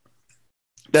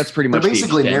 That's pretty much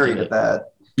basically married at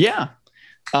that. Yeah.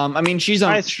 I mean, she's a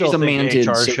mantid,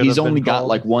 so he's only got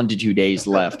like 1 to 2 days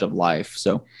left of life.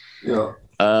 So, yeah.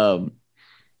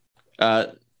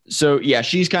 So yeah,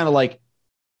 she's kind of like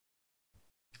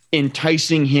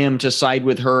enticing him to side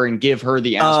with her and give her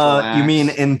the astral axe. You mean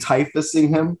enticing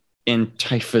him?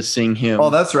 Enticing him.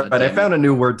 Oh, that's right. I found a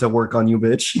new word to work on you,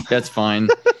 bitch. That's fine.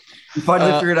 You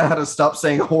finally figured out how to stop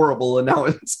saying horrible, and now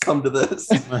it's come to this.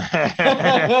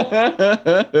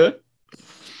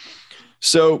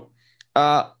 So,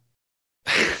 back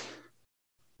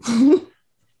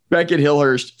at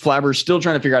Hillhurst, Flabber's still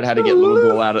trying to figure out how to get Little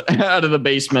Ghoul out of the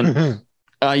basement.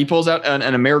 He pulls out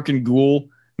an American Ghoul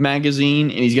magazine,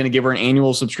 and he's going to give her an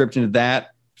annual subscription to that.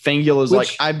 Fangul is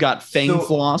like, I've got Fang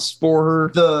Floss for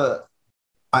her. The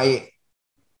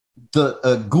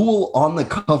Ghoul on the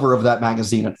cover of that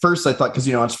magazine, at first I thought, because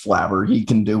it's Flabber, he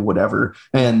can do whatever,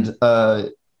 and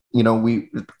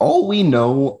we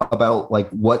know about like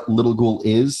what Little Ghoul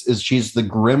is she's the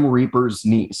Grim Reaper's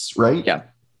niece, right?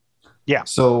 Yeah.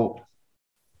 So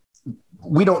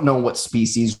we don't know what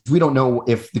species. We don't know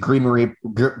if the Grim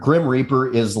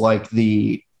Reaper is like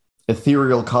the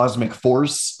ethereal cosmic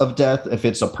force of death, if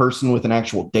it's a person with an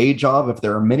actual day job, if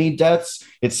there are many deaths.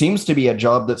 It seems to be a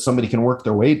job that somebody can work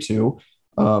their way to.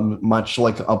 much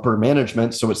like upper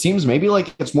management. So it seems maybe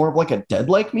like it's more of like a Dead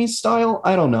Like Me style.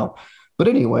 I don't know. But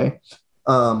anyway,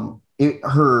 sorry, I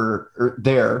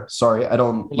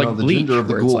don't like know the Bleach, gender of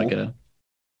the where ghoul. it's like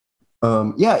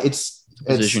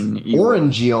it's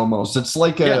orangey almost. It's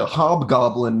like a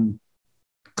hobgoblin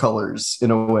colors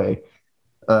in a way.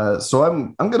 So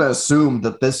I'm gonna assume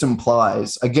that this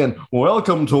implies, again,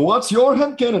 welcome to What's Your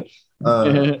Headcanon.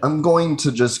 I'm going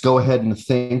to just go ahead and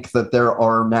think that there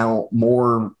are now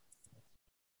more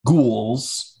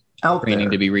ghouls out there.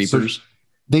 Training to be reapers. So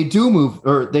they do move,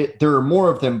 or there are more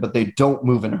of them, but they don't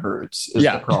move in herds, is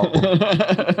the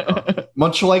problem.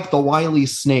 Much like the wily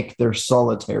snake, they're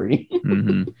solitary.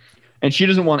 Mm-hmm. And she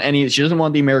doesn't want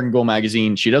the American Ghoul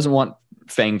magazine. She doesn't want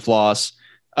Fang Floss.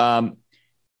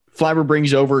 Flabber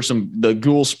brings over the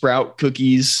Ghoul Sprout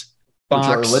cookies box.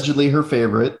 Which are allegedly her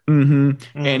favorite.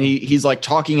 Mm-hmm. And he's like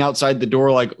talking outside the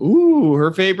door like, ooh,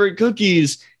 her favorite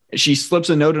cookies. She slips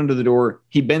a note under the door.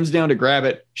 He bends down to grab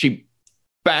it. She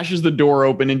bashes the door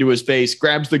open into his face,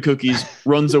 grabs the cookies,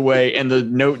 runs away. And the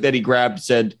note that he grabbed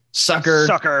said, sucker.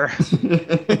 Sucker.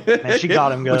 Man, she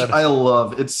got him good. Which I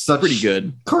love. It's such pretty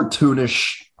good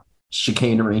cartoonish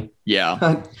chicanery.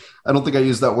 Yeah. I don't think I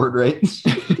used that word right.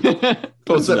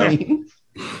 What does that mean?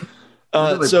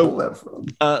 Les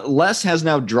has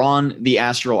now drawn the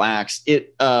Astral Axe.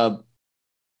 It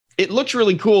looks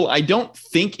really cool. I don't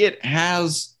think it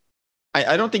has.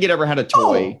 I don't think it ever had a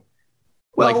toy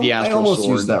like the Astral I almost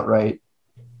Sword. used that right.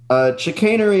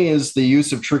 Chicanery is the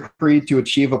use of trickery to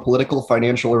achieve a political,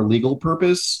 financial, or legal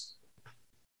purpose.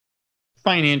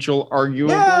 Financial, arguably.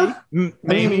 Yeah,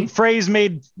 maybe. Phrase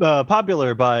made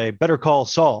popular by Better Call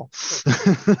Saul.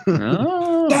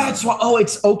 Oh. That's why. Oh,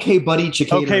 it's okay, buddy.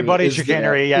 Chicanery. Okay, buddy.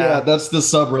 Chicanery. Yeah, that's the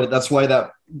subreddit. That's why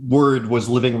that word was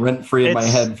living rent free in my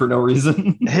head for no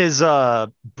reason. His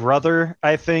brother,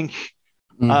 I think.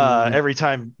 Every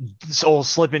time old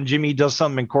Slippin' Jimmy does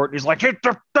something in court, he's like, "Hit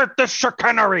the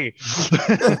chicanery."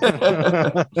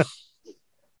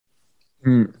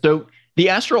 So the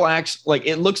Astral Axe, like,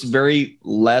 it looks very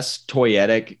less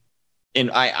toyetic,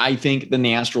 and I think, than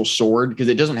the Astral Sword, because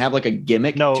it doesn't have like a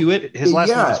gimmick to it. His last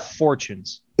name is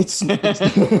Fortunes. It's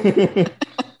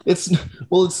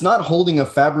not holding a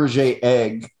Fabergé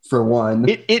egg for one.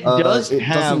 It does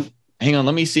have. Hang on,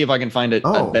 let me see if I can find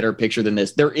a better picture than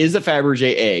this. There is a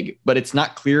Fabergé egg, but it's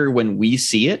not clear when we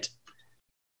see it,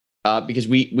 because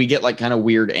we get like kind of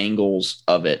weird angles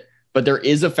of it. But there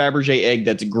is a Fabergé egg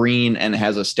that's green and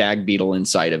has a stag beetle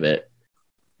inside of it.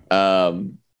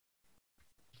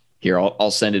 Here,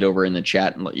 I'll send it over in the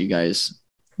chat and let you guys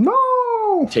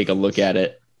take a look at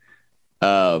it.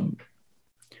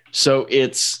 So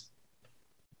it's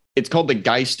called the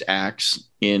Geist Axe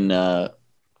in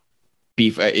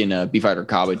Beefeater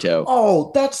Kabuto.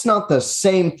 Oh, that's not the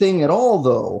same thing at all,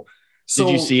 though. So,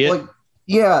 did you see it?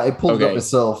 Yeah, I pulled it up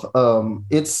myself.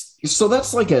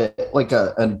 That's like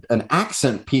an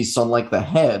accent piece on like the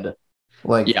head.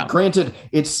 Granted,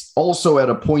 it's also at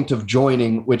a point of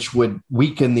joining, which would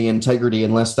weaken the integrity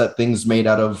unless that thing's made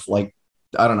out of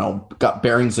got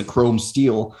bearings of chrome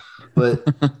steel. But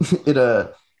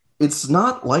it's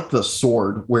not like the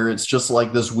sword where it's just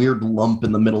like this weird lump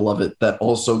in the middle of it that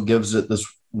also gives it this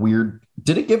weird.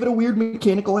 Did it give it a weird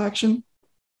mechanical action?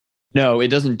 No, it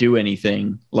doesn't do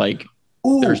anything.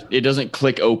 It doesn't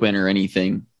click open or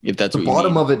anything. If that's the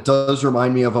bottom of it does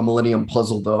remind me of a Millennium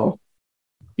Puzzle, though.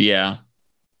 Yeah,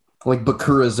 like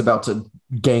Bakura is about to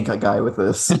gank a guy with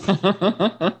this.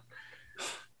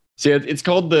 So it's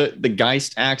called the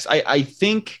Geist Axe. I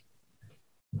think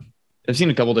I've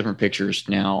seen a couple different pictures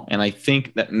now, and I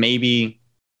think that maybe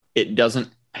it doesn't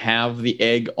have the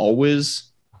egg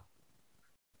always,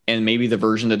 and maybe the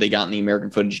version that they got in the American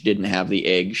footage didn't have the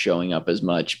egg showing up as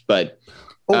much. But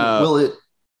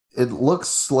it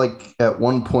looks like at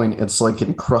one point it's like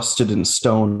encrusted in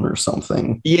stone or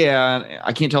something. Yeah,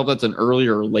 I can't tell if that's an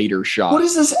earlier or later shot. What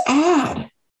is this ad?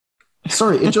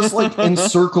 Sorry, it just like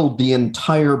encircled the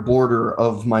entire border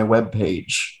of my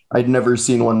webpage. I'd never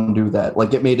seen one do that.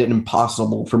 Like, it made it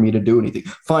impossible for me to do anything.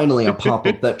 Finally, a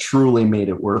pop-up that truly made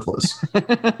it worthless.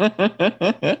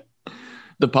 The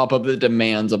pop-up that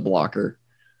demands a blocker.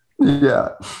 Yeah.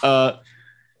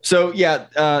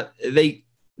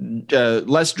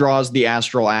 Les draws the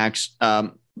Astral Axe.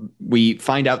 We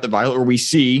find out that we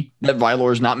see that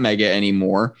Vylor is not Mega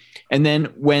anymore. And then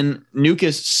when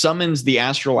Nukas summons the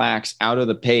Astral Axe out of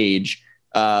the page,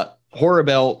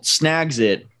 Horribel snags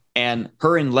it, and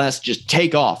her and Les just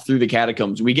take off through the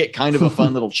catacombs. We get kind of a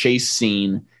fun little chase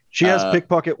scene. She has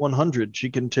Pickpocket 100. She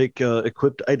can take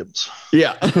equipped items.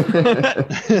 Yeah.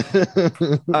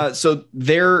 So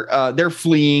they're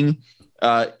fleeing.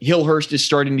 Hillhurst is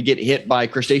starting to get hit by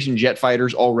crustacean jet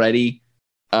fighters already.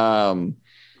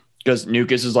 Because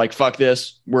Nukas is like, fuck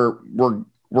this. We're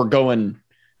going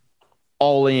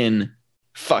all in.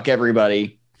 Fuck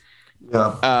everybody.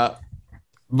 Yeah.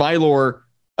 Vylor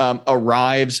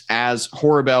arrives as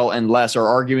Horribel and Les are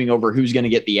arguing over who's going to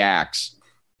get the axe.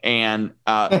 And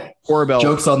Horribel...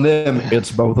 Joke's on them.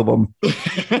 It's both of them.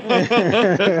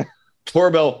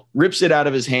 Horribel rips it out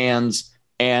of his hands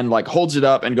and like holds it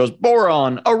up and goes,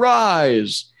 Boron,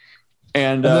 arise.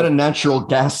 And then a natural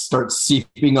gas starts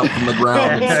seeping up from the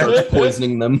ground and starts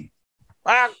poisoning them.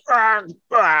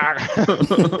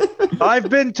 I've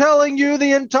been telling you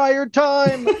the entire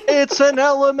time. It's an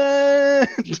element.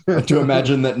 To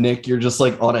imagine that, Nick, you're just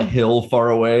like on a hill far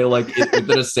away, like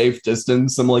within a safe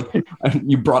distance. I'm like,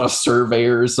 you brought a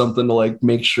surveyor or something to like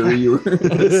make sure you were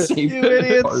safe. You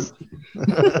idiots.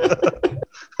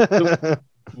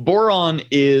 Boron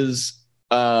is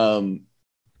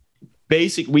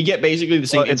basic. We get basically the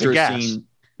same intro scene.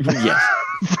 Yes.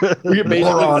 We get basically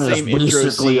Boron the same is intro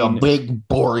basically a scene. big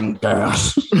boring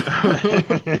gas.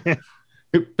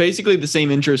 Basically the same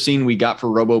intro scene we got for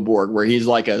Roboborg, where he's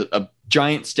like a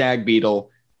giant stag beetle,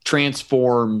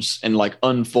 transforms and like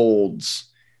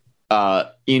unfolds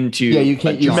into you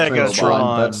can't use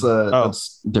Megatron.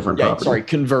 That's different property. Sorry,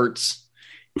 converts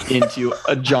into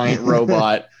a giant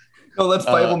robot. No, that's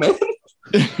Bible Man.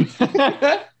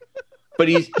 But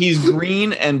he's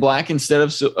green and black instead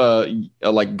of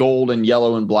like gold and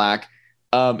yellow and black.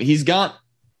 He's got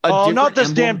not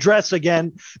this damn dress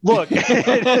again. Look. He's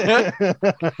got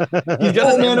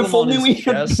if only we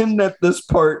had been at this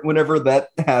part whenever that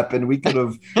happened, we could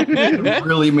have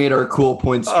really made our cool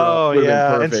points drop. Oh,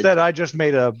 yeah. Instead, I just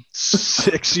made a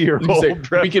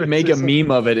 6-year-old. We could make a meme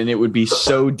of it and it would be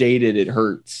so dated it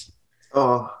hurts.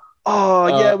 Oh,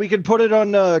 yeah. We could put it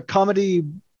on comedy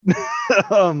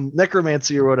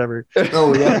necromancy or whatever.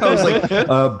 Oh yeah, I was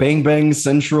like Bang Bang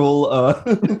Central.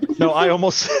 No, I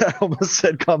almost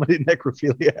said comedy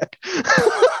necrophiliac.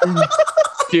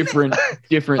 different.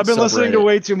 I've been listening to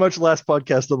way too much Last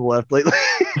Podcast on the Left lately.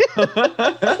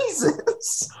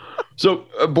 Jesus. So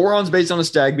Boron's based on a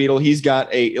stag beetle. He's got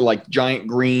a like giant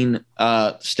green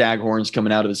stag horns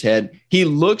coming out of his head. He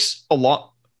looks a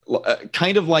lot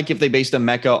kind of like if they based a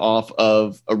mecha off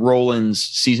of a Roland's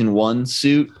season 1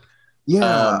 suit.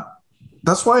 Yeah,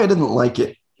 that's why I didn't like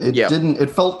it. It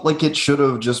felt like it should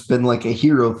have just been like a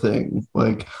hero thing.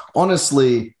 Like,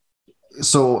 honestly,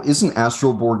 so isn't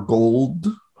Astralborg gold,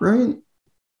 right?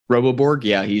 Roboborg?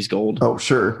 Yeah, he's gold. Oh,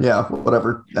 sure. Yeah,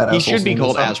 whatever. He should be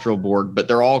called Astralborg, but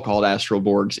they're all called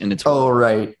Astralborgs, and it's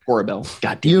right. Horribel.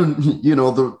 God damn. You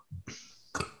know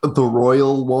the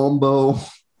Royal Wombo.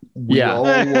 Yeah.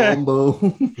 Wombo.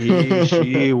 He,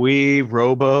 she, we,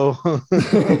 Robo.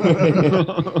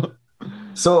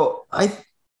 So I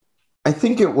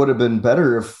think it would have been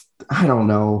better if, I don't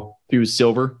know, he was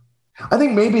silver. I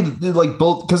think maybe like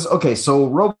both, because so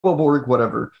Roboborg,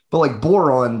 whatever, but like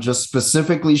Boron just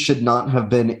specifically should not have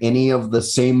been any of the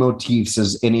same motifs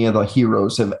as any of the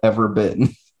heroes have ever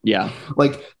been. Yeah,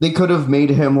 like they could have made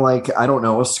him like, I don't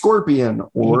know, a scorpion,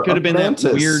 or he could have been Mantis.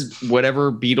 that weird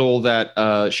whatever beetle that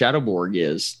Shadowborg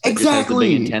is. Exactly.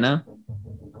 The big antenna.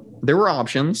 There were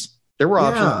options. They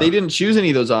didn't choose any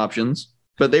of those options,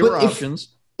 but they were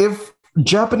options. If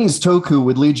Japanese Toku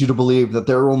would lead you to believe that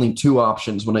there are only 2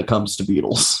 options when it comes to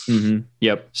beetles. Mm-hmm.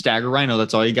 Yep, stagger rhino.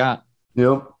 That's all you got.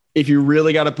 Yep. If you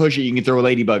really got to push it, you can throw a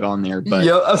ladybug on there. But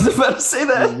yeah, I was about to say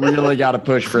that. You really got to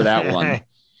push for that one.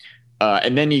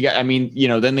 And then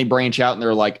then they branch out and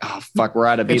they're like, oh, fuck, we're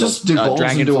out of beetles.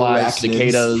 Dragonflies,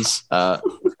 cicadas.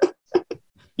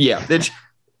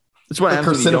 That's what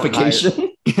happens when you don't hire.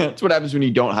 That's what happens when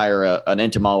you don't hire an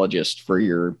entomologist for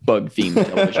your bug-themed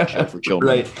television show for children.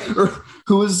 Right. Or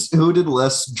who did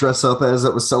Les dress up as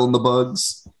that was selling the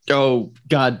bugs? Oh,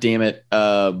 God damn it.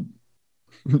 The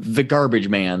garbage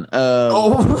man.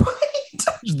 Right.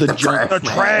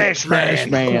 The trash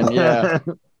man. Yeah.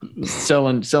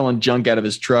 selling junk out of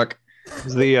his truck.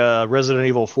 The Resident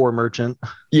Evil 4 merchant.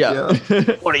 Yeah.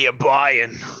 What are you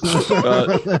buying?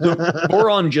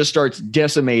 Boron just starts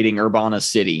decimating Urbana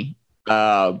City.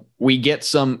 We get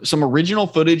some original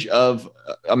footage of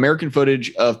American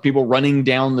footage of people running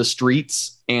down the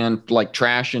streets and like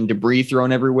trash and debris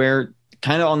thrown everywhere.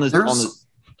 Kind of on the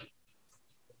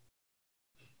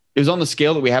it was on the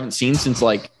scale that we haven't seen since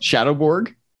like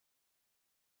Shadowborg.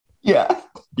 Yeah.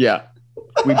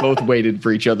 We both waited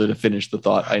for each other to finish the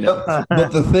thought. I know.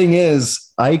 But the thing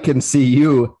is, I can see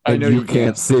you and I know you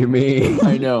can't see me.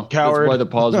 I know. Coward. That's why the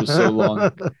pause was so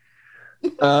long.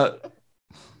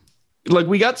 Like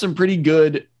we got some pretty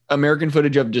good American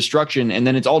footage of destruction, and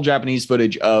then it's all Japanese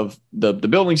footage of the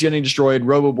buildings getting destroyed,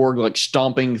 Roboborg like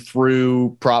stomping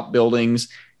through prop buildings.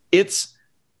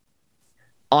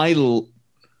 I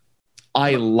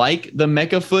like the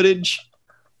mecha footage,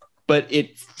 but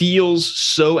it feels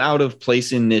so out of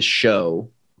place in this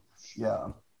show. Yeah.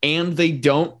 And they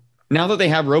don't, now that they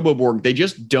have Roboborg, they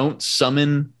just don't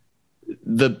summon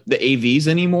the AVs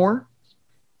anymore.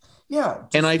 Yeah.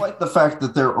 And I like the fact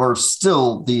that there are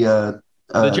still the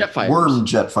Jetfires. Worm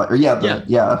Jetfire.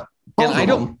 Yeah.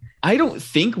 And I don't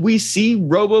think we see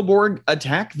Roboborg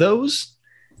attack those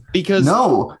because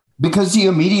he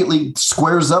immediately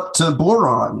squares up to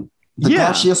Boron, the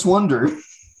gaseous wonder.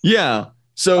 Yeah.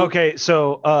 So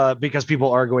because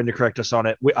people are going to correct us on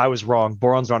it, I was wrong.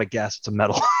 Boron's not a gas; it's a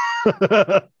metal.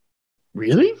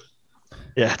 Really?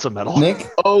 Yeah, it's a metal. Nick,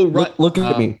 look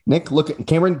at me. Nick, look at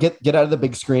Cameron. Get out of the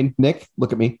big screen. Nick,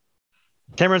 look at me.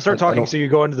 Cameron, start talking so you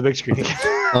go into the big screen.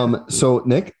 So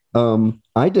Nick,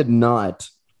 I did not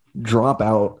drop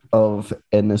out of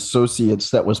an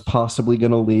associate's that was possibly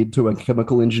going to lead to a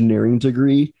chemical engineering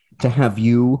degree to have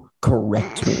you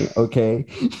correct me. Okay.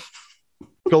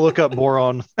 Go look up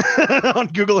Boron on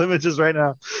Google Images right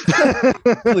now.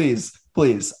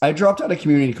 Please. I dropped out of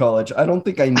community college. I don't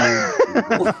think I knew.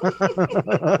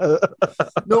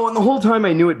 No, and the whole time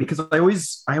I knew it because I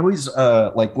always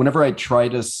like whenever I try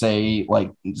to say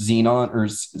like Xenon,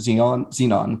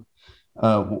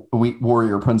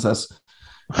 warrior princess,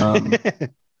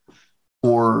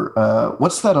 or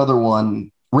what's that other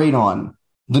one? Radon,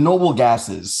 the noble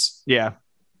gases. Yeah.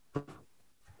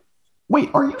 Wait,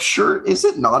 are you sure? Is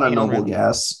it not a noble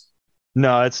gas?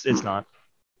 No, it's not.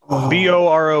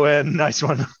 Boron. Nice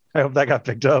one. I hope that got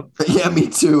picked up. Yeah, me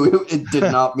too. It did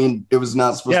not mean it was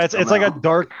not supposed to. Yeah, it's like a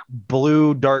dark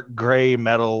blue, dark gray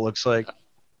metal. Looks like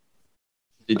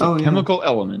it's a chemical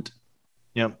element.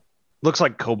 Yep, looks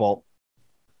like cobalt.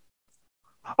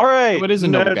 All right, what is a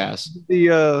noble gas?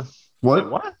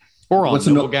 What? Boron. What's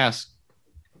a noble gas?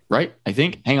 Right, I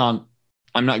think. Hang on.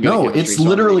 I'm not good. No, it's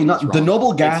literally not. The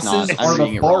noble gases are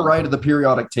the far right of the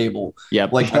periodic table. Yeah,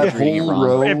 like that whole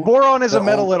row. If boron is a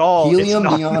metal at all, helium,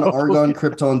 neon, argon,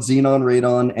 krypton, xenon,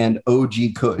 radon, and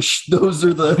OG Kush. Those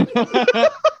are the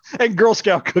and Girl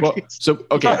Scout cookies.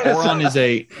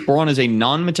 Boron is a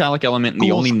non-metallic element and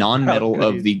the only non-metal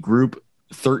of the group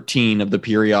 13 of the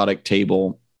periodic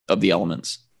table of the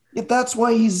elements. Yeah, that's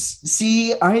why he's.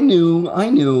 See, I knew.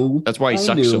 That's why he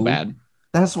sucks so bad.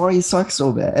 That's why he sucks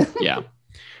so bad. Yeah.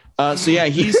 So yeah,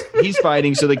 he's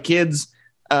fighting. So the kids,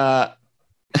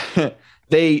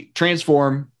 they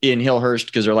transform in Hillhurst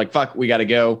because they're like, "Fuck, we got to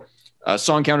go."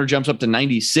 Song counter jumps up to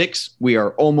 96. We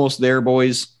are almost there,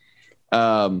 boys.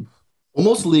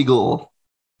 Almost legal.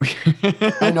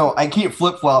 I know. I keep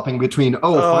flip flopping between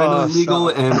finally legal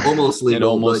and almost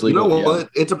legal. Almost legal. You know what?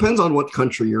 It depends on what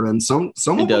country you're in. Some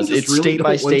it does. It's really state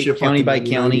by state, county by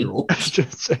county.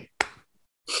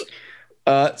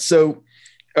 So.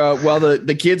 While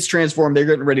the kids transform, they're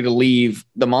getting ready to leave.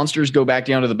 The monsters go back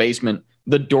down to the basement.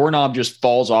 The doorknob just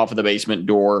falls off of the basement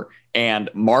door, and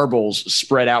marbles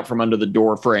spread out from under the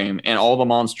door frame, and all the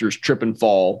monsters trip and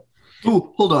fall.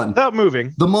 Ooh, hold on. Without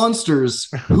moving. The monsters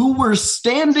who were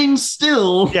standing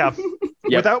still. Yeah.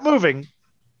 Without moving,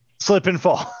 slip and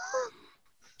fall.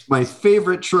 My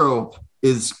favorite trope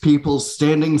is people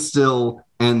standing still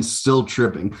and still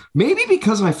tripping. Maybe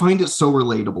because I find it so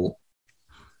relatable.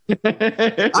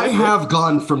 I have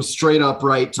gone from straight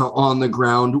upright to on the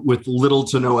ground with little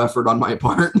to no effort on my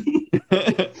part.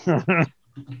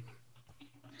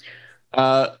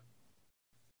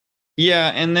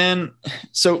 Yeah, and then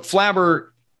so Flabber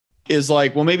is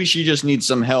like, well, maybe she just needs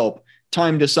some help.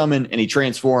 Time to summon, and he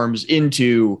transforms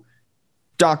into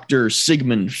Dr.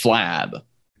 Sigmund Flab.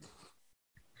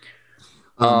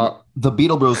 The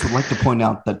Beetle Bros would like to point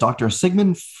out that Dr.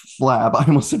 Sigmund Flab, I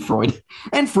almost said Freud,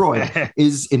 and Freud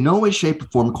is in no way, shape, or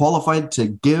form qualified to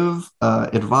give,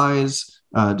 advise,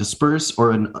 disperse,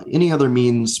 or in any other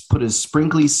means put his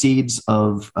sprinkly seeds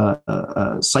of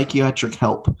psychiatric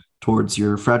help towards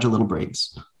your fragile little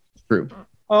brains. True.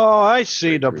 Oh, I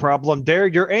see the problem there.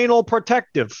 You're anal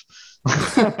protective.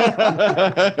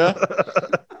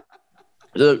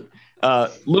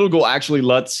 Little Girl actually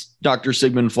lets Dr.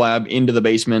 Sigmund Flab into the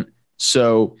basement,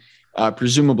 so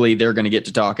presumably they're going to get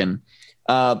to talking.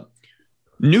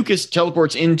 Nukas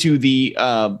teleports into the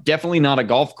definitely not a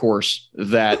golf course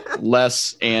that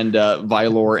Les and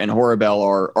Vylor and Horabel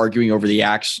are arguing over the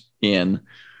axe in.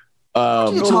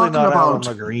 Totally not out on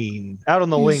the green, out on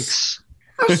the links.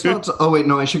 Oh wait,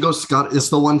 no, I should go Scottish. It's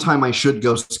the one time I should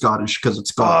go Scottish because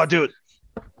it's golf. Oh, dude.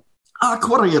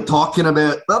 What are you talking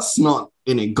about? That's not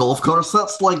any golf course.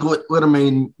 That's like what I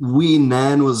mean. Wee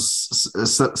Nan was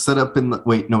set up in the.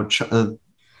 Wait, no,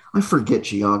 I forget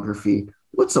geography.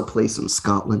 What's a place in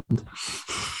Scotland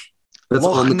that's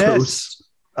Loch on the Ness. coast?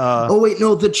 Oh wait,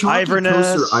 no, the Chalky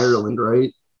Inverness. Coast are Ireland,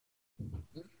 right?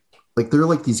 Like they're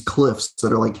like these cliffs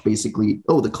that are like basically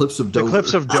the cliffs of Dover. The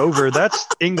Cliffs of Dover. That's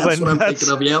England. That's what I'm thinking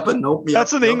of. Yeah, but nope. Yep,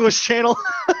 That's an English channel.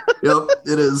 Yep,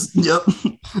 it is. Yep,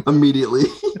 immediately.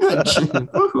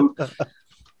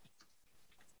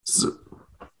 So,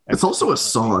 it's also a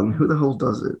song. Who the hell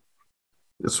does it?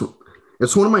 It's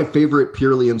one of my favorite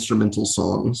purely instrumental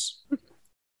songs.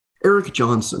 Eric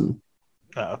Johnson.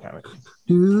 Oh, okay.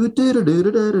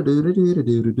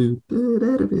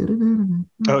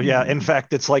 Oh yeah. In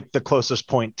fact, it's like the closest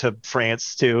point to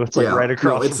France too. It's like right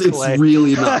across. It's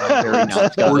really not very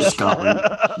or Scotland.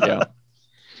 Yeah.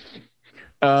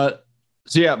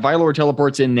 So yeah, Vylor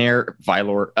teleports in there.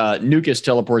 Nukas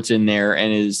teleports in there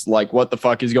and is like, "What the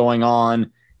fuck is going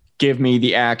on? Give me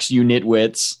the axe, you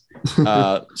nitwits!"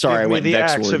 Sorry, I went the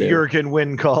Vex axe word of there. Jurgen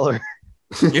Windcaller.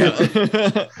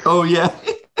 Yeah. Oh yeah.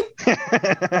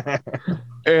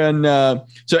 And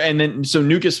so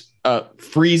Nukas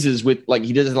freezes with like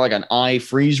he does like an eye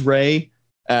freeze ray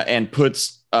and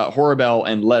puts Horrible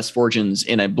and Les Fortunes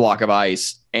in a block of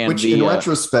ice. And which, in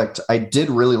retrospect, I did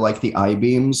really like the eye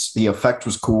beams. The effect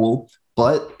was cool,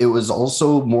 but it was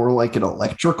also more like an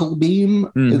electrical beam.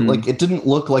 Mm-hmm. It didn't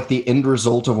look like the end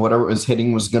result of whatever it was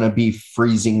hitting was going to be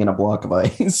freezing in a block of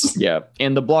ice. Yeah,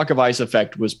 and the block of ice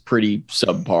effect was pretty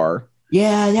subpar.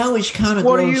 Yeah, that was kind of.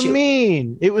 What do you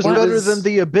mean? It was better than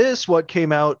The Abyss. What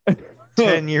came out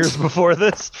 10 years before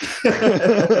this?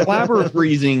 Blabber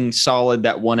freezing solid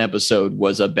that one episode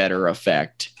was a better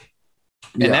effect.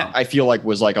 And that I feel like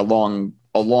was like a long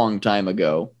time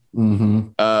ago.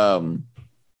 Mm-hmm.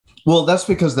 Well, that's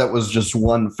because that was just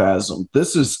one phasm.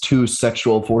 This is two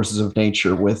sexual forces of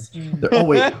nature with.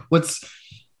 What's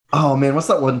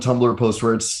that one Tumblr post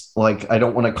where it's like I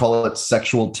don't want to call it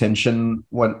sexual tension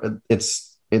when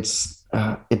it's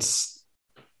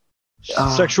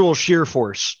sexual shear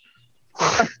force.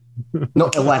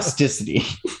 No, elasticity.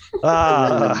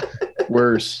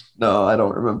 Worse. No, I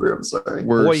don't remember. I'm sorry.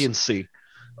 Worse. Buoyancy.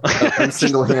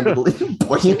 Single-handedly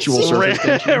sexual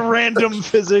random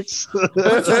physics.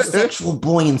 What's our sexual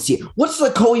buoyancy? What's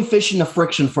the coefficient of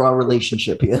friction for our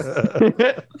relationship here?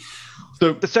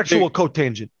 So the sexual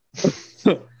cotangent.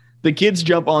 The kids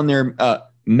jump on their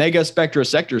Mega Spectra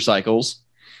sector cycles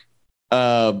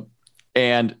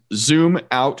and zoom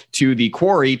out to the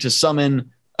quarry to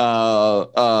summon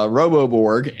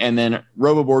Roboborg, and then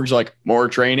Roboborg's like, "More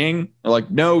training?" They're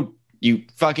like, "No, you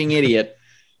fucking idiot.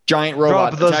 Giant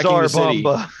robot attacking the city."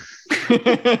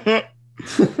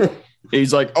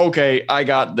 He's like, "Okay, I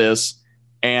got this."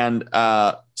 And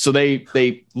so they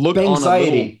look Bangxiety. on a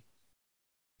little...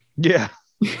 Yeah.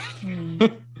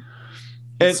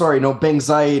 Sorry, no,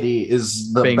 bangxiety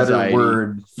is the better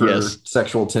word for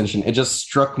sexual tension. It just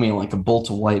struck me like a bolt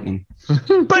of lightning.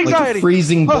 Bangxiety! Like a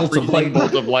freezing bolt of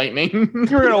lightning.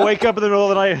 You're going to wake up in the middle of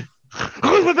the night.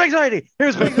 Who's with bangxiety?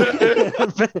 Here's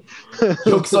bangxiety.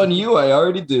 Joke's on you, I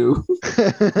already do.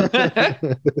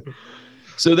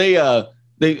 So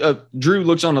Drew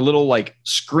looks on a little like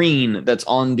screen that's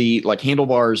on the like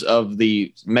handlebars of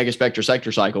the Mega Spectra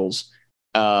sector cycles.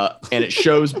 And it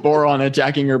shows Boron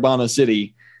attacking Urbana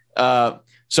City. So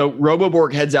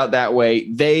Roboborg heads out that way.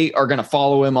 They are going to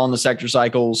follow him on the sector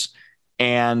cycles.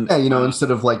 And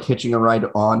instead of like hitching a ride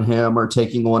on him or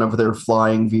taking one of their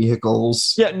flying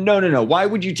vehicles. Yeah, no. Why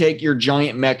would you take your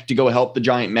giant mech to go help the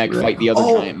giant mech fight the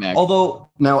other giant mech? Although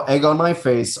now, egg on my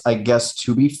face, I guess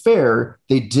to be fair,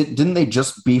 didn't they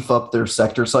just beef up their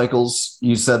sector cycles?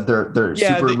 You said they're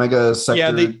mega sector.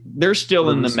 Yeah, they're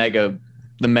still in the mega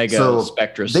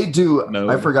Spectra. They do. Mode.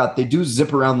 I forgot. They do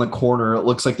zip around the corner. It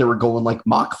looks like they were going like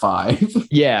Mach 5.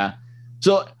 Yeah.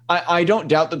 So I don't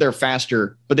doubt that they're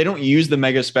faster, but they don't use the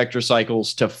Mega Spectra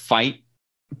cycles to fight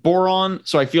Boron.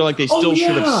 So I feel like they still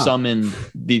should have summoned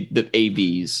the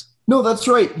AVs. No, that's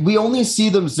right. We only see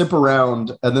them zip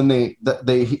around, and then they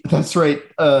that's right.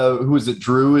 Who is it?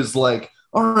 Drew is like,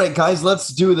 all right, guys, let's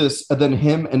do this. And then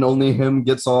him and only him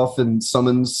gets off and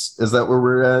summons. Is that where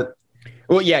we're at?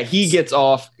 Well, yeah, he gets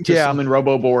off to summon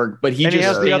Roboborg, but he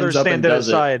has the other stand at his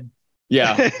side.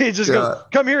 Yeah. He just goes,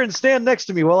 come here and stand next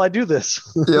to me while I do this.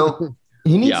 Yep.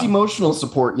 He needs emotional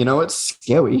support. It's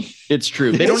scary. It's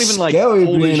true. They don't even like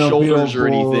hold his shoulders or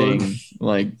anything.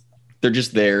 Like they're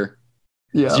just there.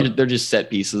 Yeah. They're just set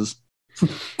pieces.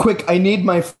 Quick, I need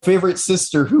my favorite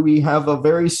sister, who we have a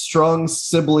very strong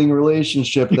sibling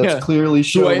relationship that's clearly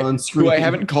shown on screen. Who I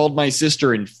haven't called my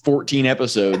sister in 14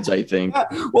 episodes, I think.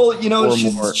 Well,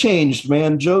 she's changed,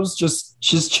 man.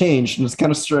 She's changed, and it's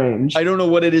kind of strange. I don't know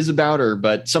what it is about her,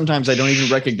 but sometimes I don't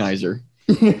even recognize her.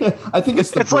 I think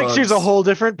it's like she's a whole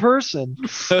different person.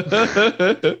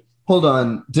 Hold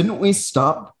on. Didn't we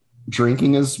stop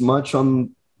drinking as much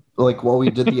on while we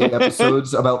did the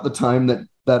episodes about the time that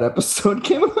episode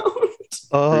came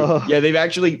out? Yeah, they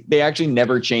actually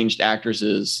never changed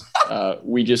actresses.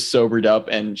 We just sobered up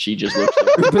and she just looks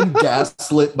like we've been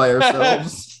gaslit by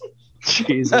ourselves.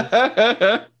 Jesus.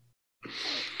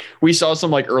 We saw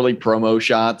some early promo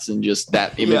shots and just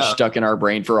that image stuck in our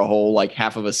brain for a whole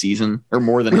half of a season or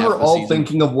more than half of a season. We were all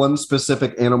thinking of one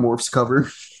specific Animorphs cover.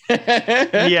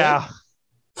 Yeah.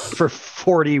 For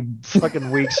 40 fucking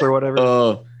weeks or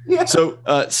whatever. So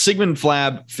Sigmund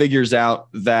Flab figures out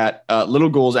that Little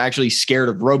Girl is actually scared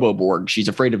of Roboborg. She's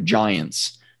afraid of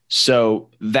giants.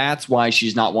 So that's why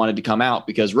she's not wanted to come out,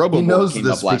 because Roboborg knows came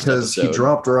this up last because episode. He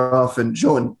dropped her off in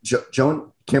Joan.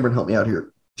 Cameron, help me out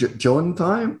here.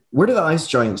 Jotunheim? Where do the ice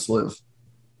giants live?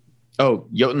 Oh,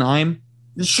 Jotunheim?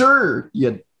 Sure.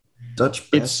 Yeah.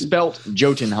 Dutch bastard. It's spelt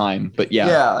Jotunheim, but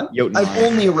yeah. Jotunheim. I've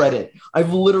only read it.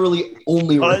 I've literally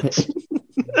only read it.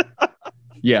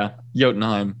 Yeah,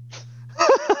 Jotunheim.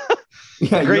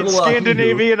 Yeah, Great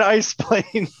Scandinavian ice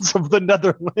plains of the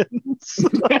Netherlands.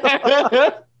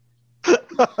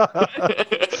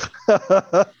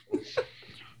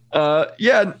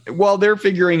 While they're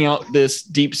figuring out this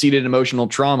deep-seated emotional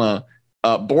trauma,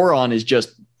 Boron is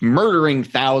just murdering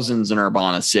thousands in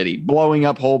Urbana City, blowing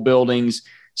up whole buildings,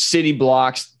 city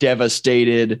blocks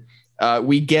devastated.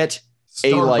 We get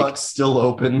Starbucks still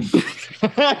open.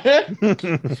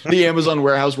 The Amazon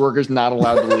warehouse workers not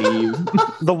allowed to leave.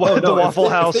 The Waffle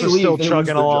House is still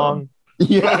chugging along.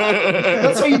 Yeah,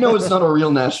 that's how you know it's not a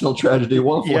real national tragedy.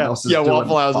 Waffle House is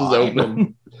Waffle House is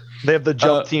open. They have the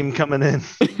jump team coming in.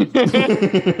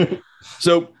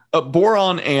 So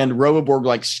Boron and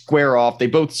Roboborg square off. They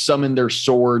both summon their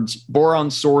swords.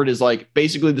 Boron's sword is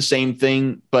basically the same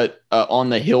thing, but on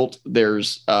the hilt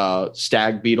there's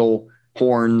stag beetle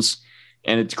horns,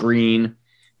 and it's green.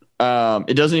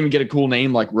 It doesn't even get a cool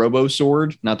name like Robo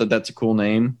Sword. Not that that's a cool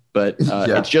name, but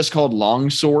it's just called Long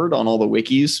Sword on all the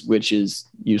wikis, which is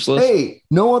useless. Hey,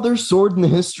 no other sword in the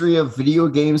history of video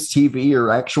games, TV,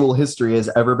 or actual history has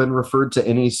ever been referred to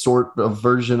any sort of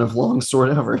version of Long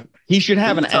Sword ever. He should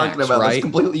have an axe, right? It's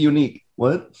completely unique.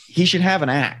 What? He should have an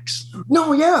axe.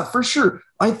 No, yeah, for sure.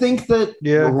 I think that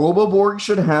Roboborg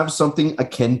should have something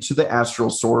akin to the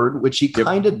Astral Sword, which he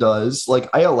kind of does.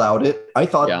 I allowed it. I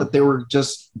thought that they were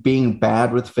just being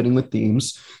bad with fitting with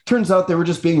themes. Turns out they were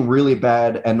just being really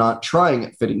bad and not trying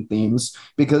at fitting themes,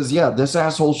 because this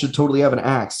asshole should totally have an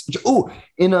axe. You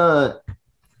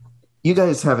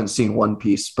guys haven't seen One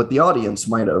Piece, but the audience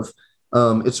might have.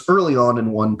 It's early on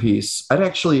in One Piece. I'm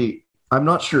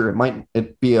not sure. It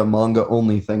might be a manga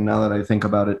only thing now that I think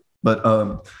about it.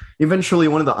 But eventually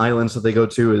one of the islands that they go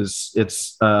to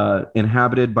it's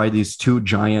inhabited by these two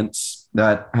giants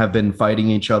that have been fighting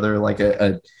each other.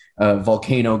 A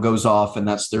volcano goes off, and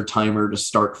that's their timer to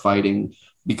start fighting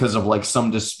because of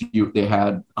some dispute they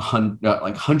had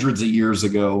hundreds of years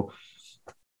ago.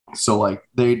 So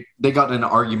they got in an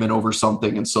argument over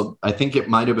something, and so I think it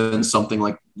might have been something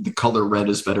like the color red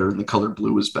is better and the color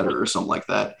blue is better, or something like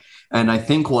that. And I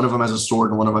think one of them has a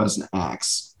sword and one of them has an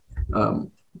axe.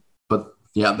 But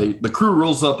yeah, the crew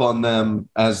rolls up on them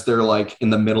as they're in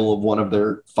the middle of one of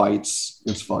their fights.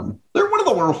 It's fun. They're one of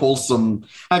the more wholesome.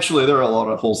 Actually, there are a lot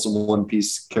of wholesome One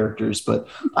Piece characters, but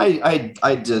I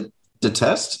did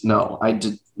detest. No, I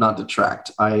did not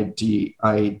detract. I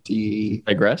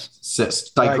digress.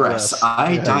 Digress.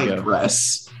 I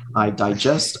digress. I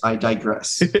digest. I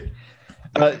digress.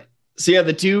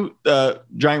 The two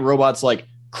giant robots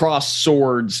cross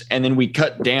swords, and then we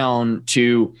cut down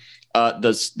to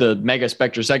the Mega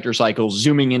Spectra Sector Cycle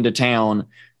zooming into town,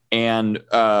 and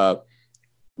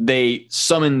they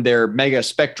summon their Mega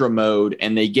Spectra mode,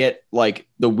 and they get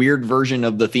the weird version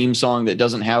of the theme song that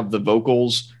doesn't have the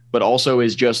vocals, but also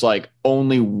is just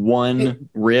only one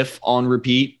riff on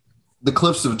repeat. The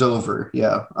Cliffs of Dover.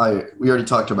 Yeah, we already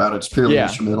talked about it. It's purely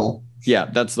instrumental. Yeah,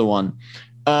 that's the one.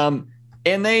 And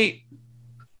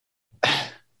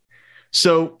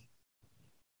so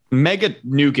Mega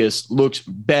Nucus looks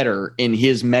better in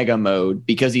his Mega mode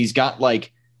because he's got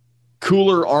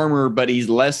cooler armor, but he's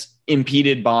less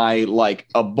impeded by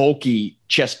a bulky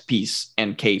chest piece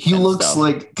and cape. He looks stuff.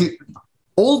 like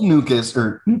old Nucus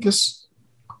or Nucus.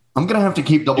 I'm gonna have to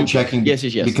keep double checking. Yes.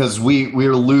 Because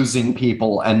we're losing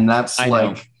people, and that's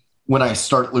when I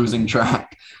start losing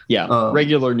track. Yeah,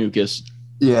 regular Nukas.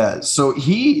 Yeah, so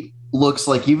he looks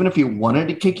like even if he wanted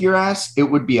to kick your ass, it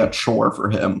would be a chore for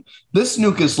him. This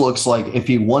Nukas looks like if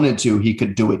he wanted to, he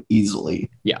could do it easily.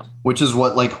 Yeah. Which is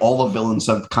what like all the villains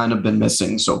have kind of been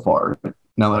missing so far,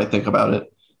 now that I think about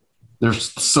it. They're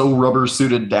so rubber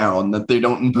suited down that they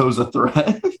don't impose a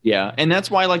threat. Yeah, and that's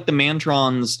why like the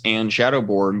Mantrons and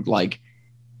Shadowborg like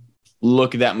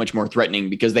look that much more threatening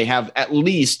because they have at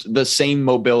least the same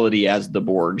mobility as the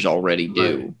Borgs already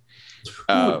do.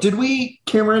 Right. Did we,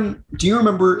 Cameron, do you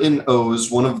remember in O's,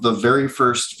 one of the very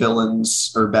first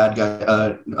villains or bad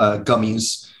guy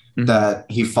gummies that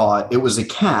he fought? It was a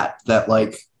cat that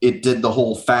like it did the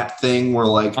whole fat thing where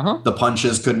like the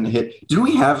punches couldn't hit. Did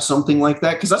we have something like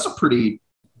that? Because that's a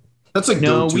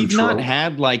no, go-to we've trope.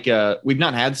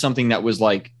 not had something that was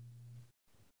like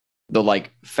the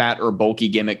like fat or bulky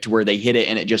gimmick to where they hit it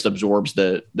and it just absorbs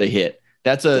the hit.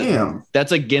 That's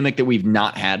a gimmick that we've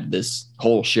not had this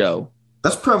whole show.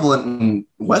 That's prevalent in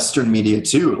Western media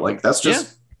too. Like that's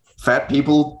just fat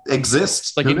people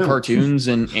exist. Like in cartoons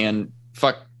and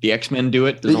fuck the X-Men do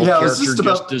it. There's a whole character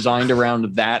just designed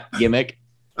around that gimmick.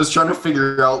 I was trying to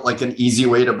figure out like an easy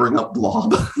way to bring up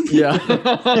Blob. Yeah.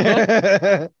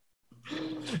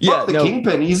 Yeah, the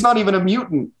Kingpin, he's not even a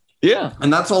mutant. Yeah.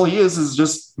 And that's all he is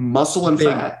just muscle and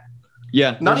fat.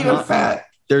 Yeah. Not even fat.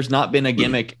 There's not been a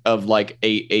gimmick of like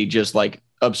a just like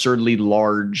absurdly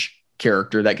large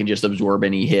character that can just absorb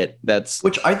any hit.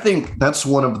 Which I think that's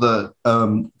one of the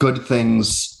good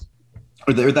things,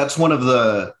 or that's one of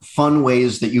the fun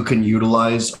ways that you can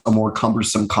utilize a more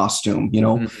cumbersome costume,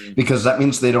 because that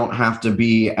means they don't have to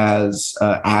be as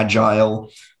agile.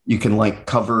 You can like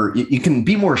you can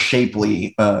be more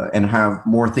shapely and have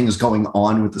more things going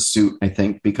on with the suit, I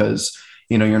think, because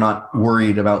you're not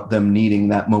worried about them needing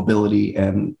that mobility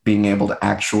and being able to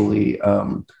actually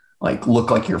like look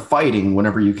like you're fighting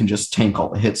whenever you can just tank all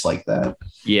the hits like that.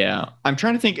 Yeah. I'm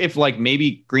trying to think if like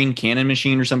maybe Green Cannon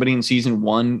Machine or somebody in season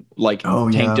 1 like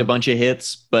tanked a bunch of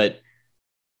hits, but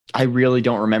I really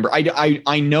don't remember.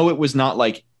 I know it was not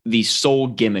like the sole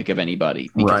gimmick of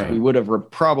anybody because we would have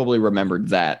probably remembered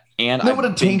that. And they would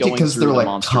have tanked it because they're like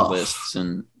monster tough lists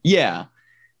and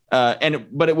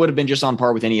but it would have been just on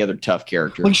par with any other tough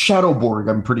character. Like Shadowborg,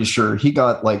 I'm pretty sure he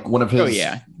got like one of his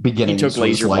beginnings. He took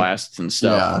laser blasts and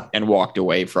stuff and walked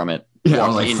away from it. Yeah,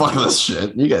 I'm like, fuck this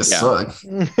shit. You guys suck.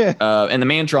 And the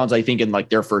Mantrons, I think in like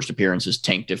their first appearances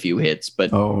tanked a few hits,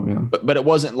 but it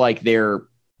wasn't like it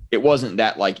wasn't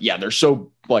that like, they're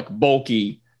so like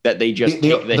bulky that they just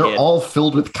take the they're hit. all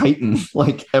filled with chitin.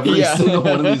 Like every single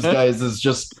one of these guys is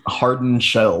just hardened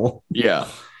shell. Yeah.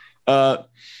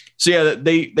 So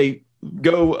they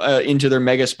go into their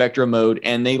Mega Spectra mode,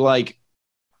 and they like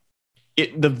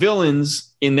it. The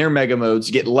villains in their Mega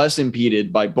modes get less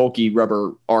impeded by bulky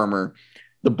rubber armor.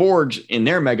 The Borgs in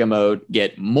their Mega mode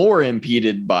get more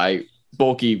impeded by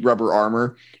bulky rubber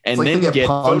armor, and then get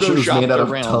photoshopped made out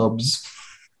around. Of tubs.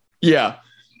 Yeah,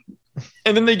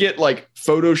 and then they get like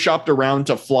photoshopped around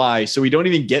to fly, so we don't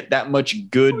even get that much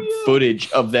good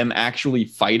footage of them actually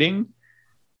fighting,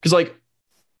 because like.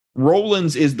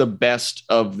 Roland's is the best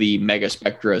of the Mega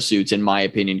Spectra suits, in my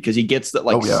opinion, because he gets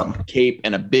that cape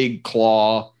and a big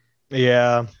claw.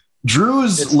 Yeah.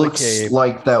 Drew's looks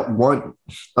like that one.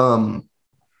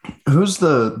 Who's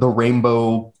the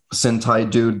rainbow Sentai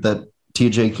dude that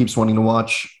TJ keeps wanting to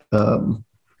watch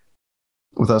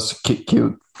with us?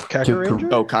 Cute.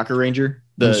 Kakuranger? Oh, Kakuranger?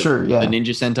 The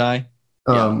Ninja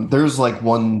Sentai? There's like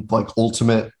one like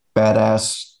ultimate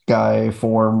badass guy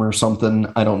form or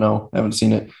something. I don't know. I haven't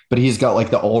seen it, but he's got like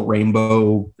the all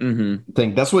rainbow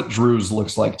thing. That's what Drew's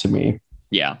looks like to me.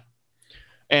 Yeah.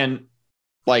 And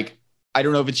like, I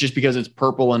don't know if it's just because it's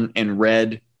purple and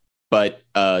red, but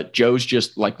Joe's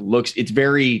just like it's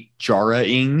very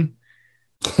Jara-ing.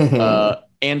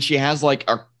 And she has like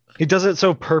he does it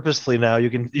so purposefully now. You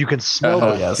can smell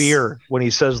the fear when he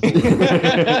says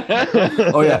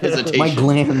the oh yeah, my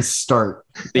glands start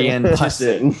the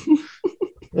anticipation.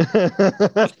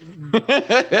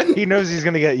 He knows he's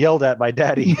gonna get yelled at by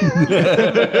daddy. I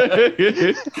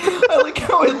like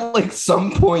how at like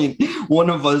some point one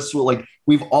of us will like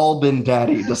we've all been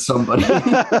daddy to somebody.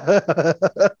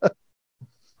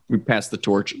 We pass the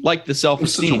torch like the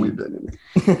self-esteem.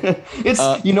 It's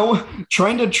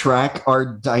trying to track our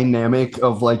dynamic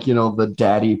of like the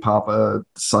daddy papa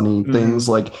sonny things.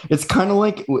 Like it's kind of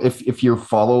like if you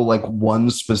follow like one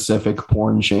specific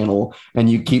porn channel and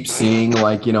you keep seeing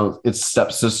like it's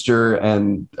stepsister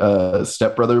and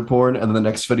stepbrother porn, and then the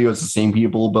next video it's the same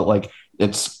people but like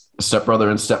it's stepbrother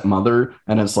and stepmother,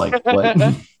 and it's like what?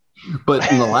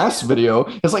 But in the last video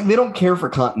it's like they don't care for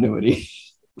continuity.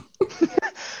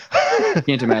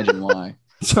 Can't imagine why.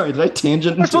 Sorry, did I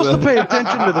tangent? I'm supposed to pay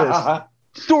attention to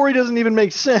this. Story doesn't even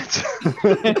make sense.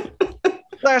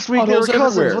 Last week they were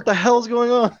cousins. Everywhere. What the hell's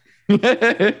going on?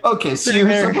 Okay, so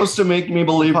you're supposed to make me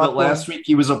believe that last week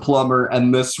he was a plumber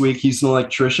and this week he's an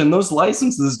electrician. Those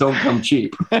licenses don't come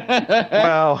cheap.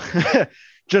 Wow.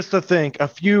 Just to think, a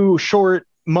few short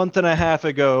month and a half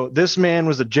ago, this man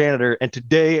was a janitor, and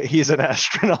today he's an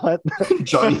astronaut.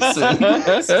 Johnny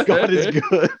Sins. God is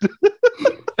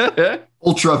good.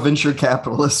 Ultra venture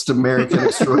capitalist, American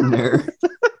extraordinaire.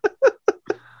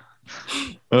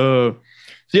 So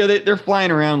yeah, they're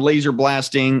flying around, laser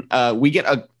blasting. We get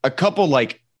a couple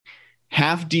like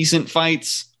half decent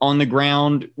fights on the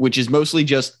ground, which is mostly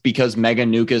just because Mega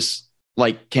Nucus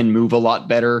like can move a lot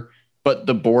better, but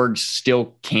the Borgs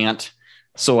still can't.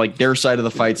 So like their side of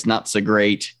the fight's not so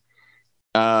great.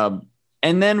 And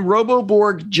then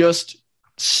Roboborg just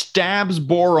stabs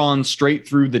Boron straight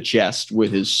through the chest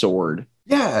with his sword.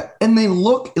 Yeah, and it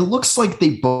looks like they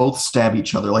both stab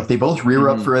each other. Like they both rear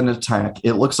up for an attack.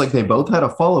 It looks like they both had a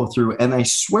follow through. And I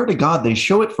swear to God, they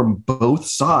show it from both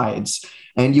sides.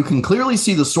 And you can clearly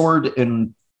see the sword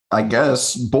in, I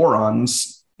guess,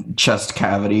 Boron's chest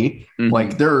cavity.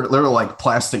 Like they're like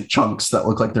plastic chunks that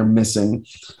look like they're missing.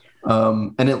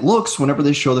 And it looks, whenever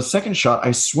they show the second shot,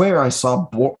 I swear I saw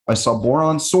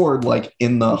Boron's sword like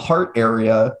in the heart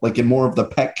area, like in more of the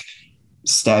pec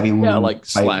stabby wound. Yeah, like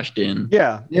slashed in.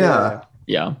 Yeah.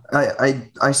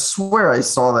 I swear I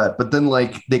saw that, but then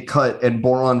like they cut and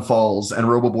Boron falls and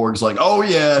Roboborg's like, oh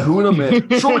yeah, who in a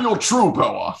minute? Show your true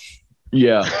power.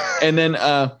 Yeah. And then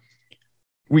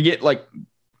we get like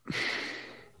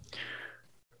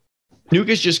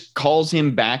Nucus just calls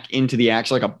him back into the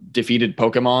action like a defeated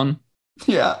Pokemon.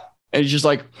 Yeah. And he's just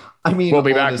like, I mean, we'll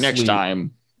be back next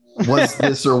time. Was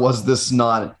this or was this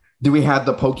not? Do we have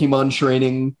the Pokemon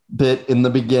training bit in the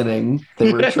beginning?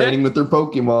 They were training with their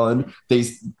Pokemon. They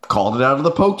called it out of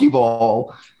the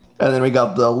Pokeball. And then we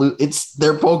got it's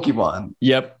their Pokemon.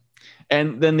 Yep.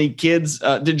 And then the kids,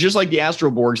 they're just like the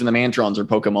Astroborgs and the Mantrons are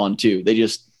Pokemon too. They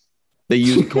use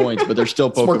coins, but they're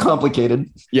still Pokemon. It's more complicated.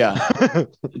 Yeah.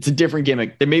 It's a different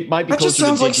gimmick. They might be that closer just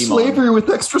sounds to like slavery with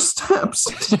extra steps.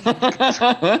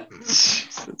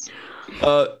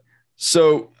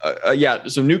 So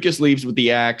Nucus leaves with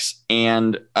the axe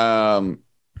and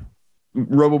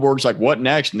Roboborg's like, what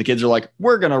next? And the kids are like,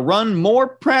 we're going to run more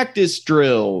practice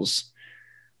drills.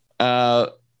 And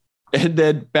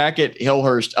then back at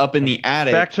Hillhurst up in the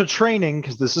attic. Back to training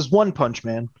because this is One Punch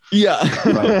Man. Yeah.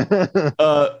 Right.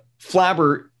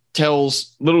 Flabber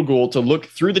tells Little Ghoul to look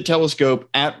through the telescope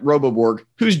at Roboborg,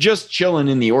 who's just chilling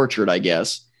in the orchard, I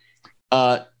guess.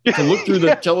 To look through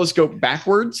the telescope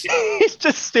backwards. He's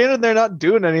just standing there not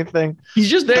doing anything. He's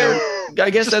just there.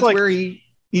 I guess that's like, where he's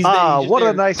what there.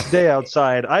 A nice day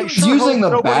outside. He's using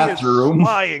the bathroom.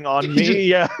 Spying on me.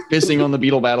 Yeah. Pissing on the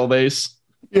Beetle Battle base.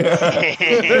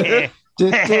 Yeah.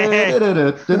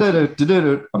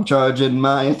 I'm charging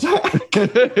my attack.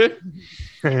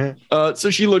 So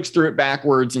she looks through it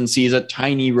backwards and sees a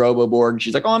tiny Roboborg.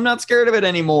 She's like, oh, I'm not scared of it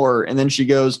anymore. And then she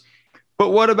goes, but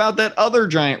what about that other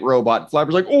giant robot?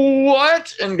 Flabber's like,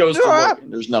 what? And goes to look,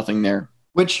 and there's nothing there.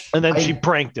 And then she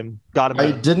pranked him. Got him.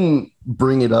 I didn't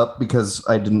bring it up because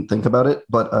I didn't think about it,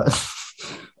 but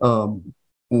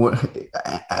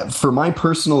for my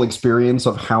personal experience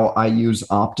of how I use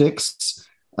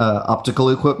optical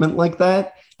equipment like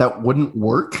that wouldn't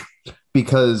work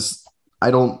because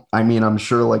I'm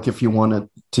sure like if you wanted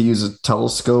to use a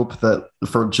telescope that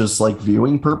for just like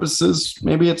viewing purposes,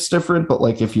 maybe it's different, but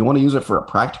like if you want to use it for a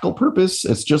practical purpose,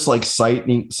 it's just like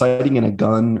sighting in a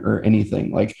gun or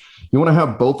anything. Like you want to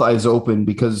have both eyes open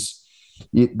because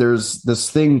there's this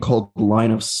thing called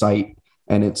line of sight.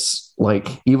 And it's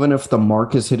like, even if the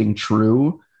mark is hitting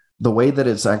true, the way that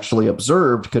it's actually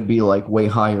observed could be like way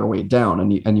high or way down.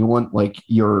 And you want like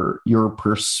your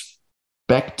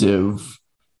perspective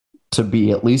to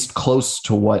be at least close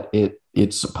to what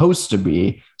it's supposed to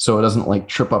be, so it doesn't like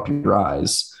trip up your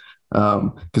eyes.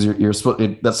 Because you're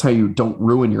supposed. That's how you don't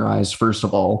ruin your eyes. First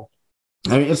of all,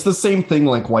 I mean, it's the same thing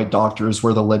like why doctors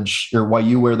wear the lead or why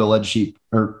you wear the lead sheet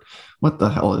or what the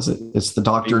hell is it? It's the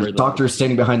doctor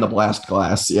standing behind the blast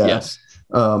glass. Yeah. Yes.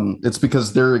 It's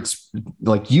because they're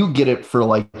like you get it for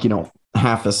like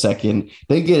half a second.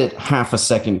 They get it half a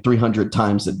second 300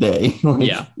 times a day. Like,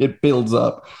 yeah, it builds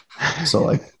up. So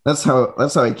like that's how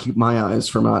I keep my eyes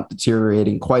from not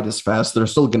deteriorating quite as fast. They're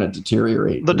still going to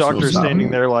deteriorate. The doctor's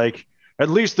standing there like, at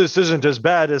least this isn't as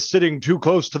bad as sitting too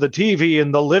close to the TV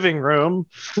in the living room.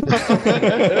 And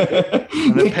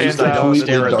then pans out and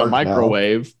stare at the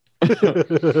microwave.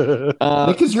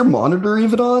 Nick, is your monitor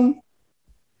even on?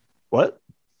 What?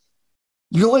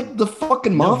 You're like the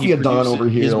fucking No, he mafia don produces- over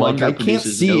here. his Like monitor I can't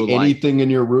produces see no light. anything in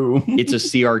your room. It's a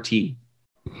CRT.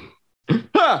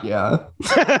 Ha! Yeah.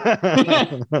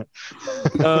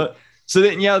 So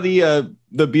then, yeah, the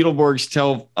Beetleborgs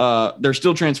tell they're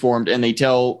still transformed, and they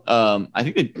tell I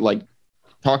think they like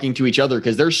talking to each other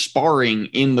because they're sparring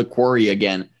in the quarry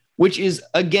again, which is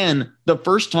again the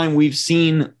first time we've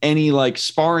seen any like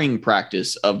sparring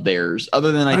practice of theirs,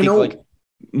 other than I think know. like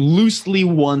loosely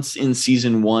once in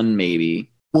season 1,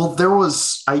 maybe. Well,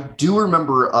 I do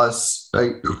remember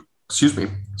excuse me.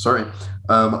 Sorry.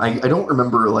 I don't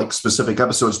remember like specific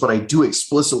episodes, but I do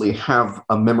explicitly have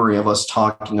a memory of us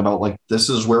talking about like, this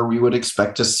is where we would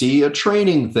expect to see a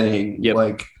training thing. Yep.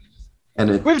 Like,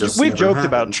 and we've joked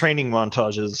about happened. training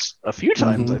montages a few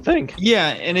times, Mhm. I think. Yeah,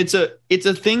 and it's a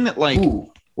thing that like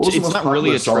Ooh, what was the it's most not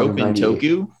really popular a song trope in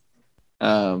 98?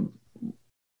 Toku.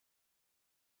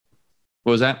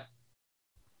 What was that?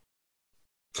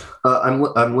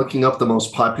 I'm looking up the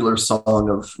most popular song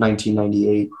of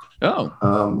 1998.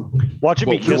 Oh, Watch It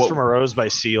Be Well, Kissed well- from a Rose by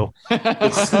Seal.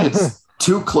 It's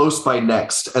Too Close by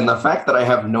Next, and the fact that I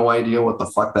have no idea what the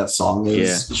fuck that song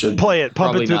is should Play it,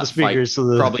 pump Probably it through not the speakers. So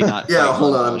the probably not. Yeah, fight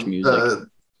hold montage on. Music.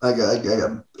 I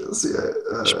got see.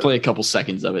 Just play a couple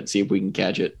seconds of it, see if we can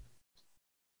catch it.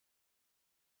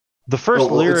 The first Oh,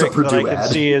 well, it's a lyric that I Purdue can ad.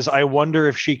 see is, "I wonder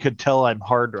if she could tell I'm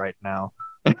hard right now."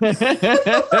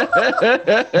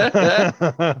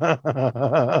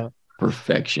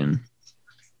 Perfection.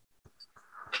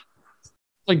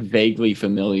 Like vaguely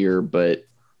familiar, but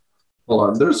Hold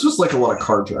on. There's just like a lot of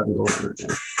car driving over here.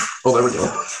 Oh, there we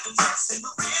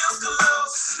go.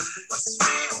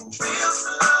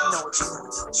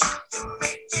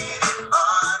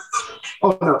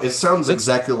 Oh no, it sounds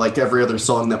exactly like every other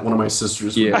song that one of my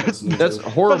sisters would yeah, listen to. that's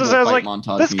horrible. But this sounds fight like-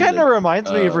 montage This kind of music.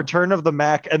 reminds me of Uh, Return of the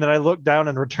Mac, and then I looked down,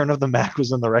 and Return of the Mac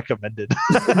was in the recommended.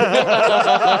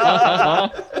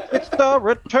 It's the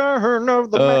Return of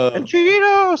the Mac and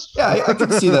Cheetos. Yeah, I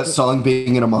could see that song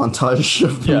being in a montage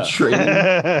of them Yeah. training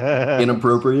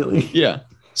inappropriately. Yeah.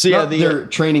 So yeah, They're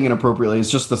training inappropriately.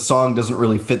 It's just the song doesn't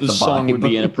really fit the the song vibe. would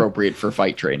be inappropriate for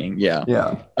fight training. Yeah.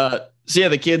 Yeah. So yeah,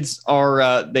 the kids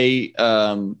are they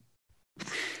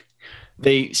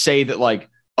say that like,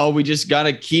 oh, we just got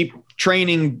to keep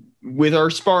training with our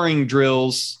sparring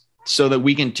drills so that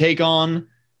we can take on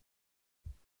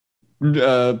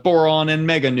Boron and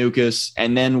Mega Nucus,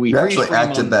 and then we You actually freeze frame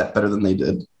acted on- that better than they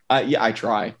did. Yeah, I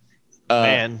try.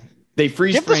 Man, They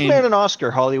freeze give this frame. man an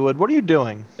Oscar, Hollywood. What are you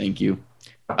doing? Thank you.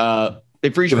 They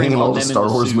freeze Giving frame him on all the them in Star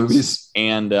Wars suits, movies.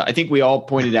 and I think we all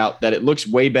pointed out that it looks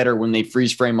way better when they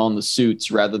freeze frame on the suits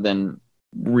rather than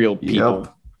real people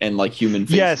Yep. and like human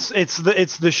faces. Yes,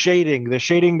 it's the shading. The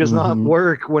shading does not Mhm.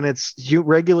 work when it's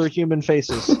regular human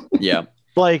faces. Yeah,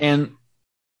 Like and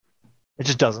it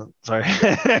just doesn't. Sorry.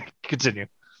 Continue.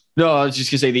 no, I was just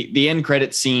gonna say the end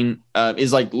credit scene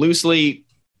is like loosely.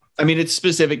 I mean, it's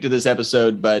specific to this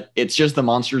episode, but it's just the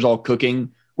monsters all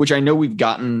cooking, which I know we've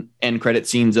gotten end credit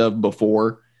scenes of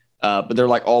before, but they're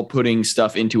like all putting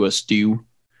stuff into a stew.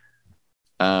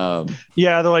 Yeah,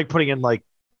 they're like putting in like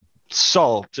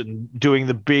salt and doing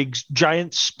the big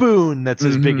giant spoon that's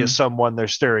as big Mhm. as someone they're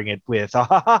stirring it with. Ha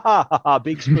ha ha ha ha!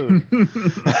 Big spoon.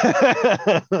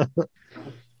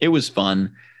 It was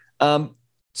fun.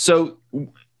 So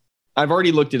I've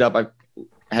already looked it up. I've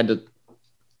had to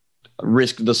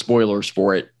risk the spoilers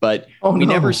for it, but Oh, we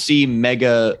no. never see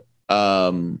Mega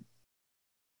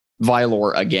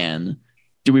Vylor again.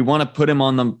 Do we want to put him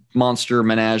on the Monster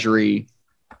Menagerie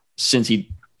since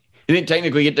he didn't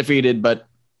technically get defeated, but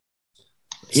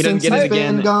he doesn't Since get it he's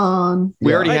been again? gone.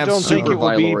 We already I have don't think Super it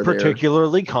would be Vylor there.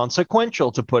 particularly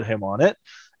consequential to put him on it.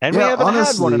 And we Yeah, haven't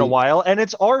had one in a honestly- while, and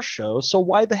it's our show, so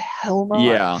why the hell not?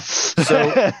 Yeah. So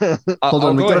Hold I'll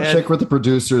on, we go gotta ahead. check with the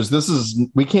producers.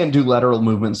 We can't do lateral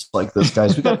movements like this,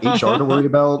 guys. We got HR to worry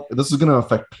about. This is gonna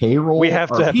affect payroll. We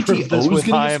have Our to approve this PTO's with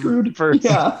gonna get time screwed. first.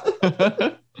 Yeah.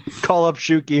 Call up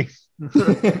Shuki.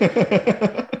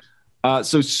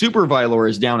 So Super Vylor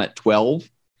is down at 12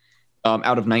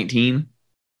 out of 19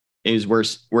 is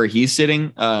where he's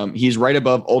sitting. He's right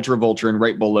above Ultra Vulture and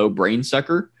right below Brain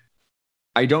Sucker.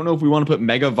 I don't know if we want to put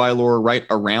Mega Vylor right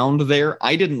around there.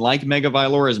 I didn't like Mega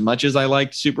Vylor as much as I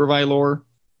liked Super Vylor.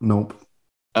 Nope.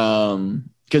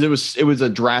 Because it was a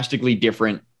drastically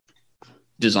different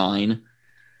design.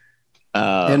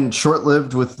 And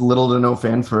short-lived with little to no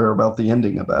fanfare about the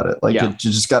ending about it. Like Yeah. it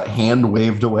just got hand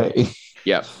waved away.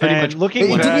 Yeah, pretty And much. looking It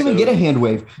didn't back, even get a hand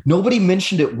wave. Nobody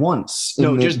mentioned it once.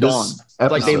 No, in just this gone.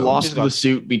 Like they episode. lost the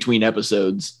suit between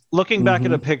episodes. looking back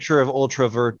at a Mhm. picture of Ultra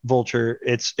Vulture,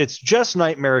 it's just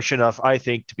nightmarish enough, I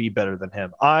think, to be better than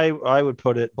him. I would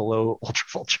put it below Ultra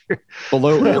Vulture.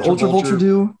 Below What did Ultra, Ultra Vulture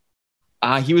do?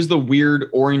 He was the weird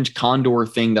orange condor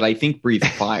thing that I think breathed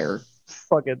fire.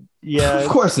 Fucking yeah. Of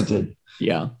course it did.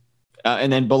 Yeah.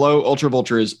 And then below Ultra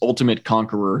Vulture is Ultimate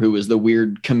Conqueror, who is the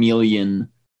weird chameleon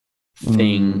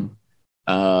thing.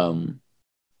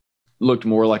 Looked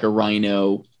more like a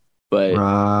rhino, but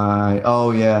Right.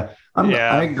 Oh yeah.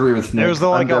 Yeah. I agree with Nick. There's the,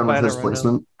 I'm like, down with albino his rhino.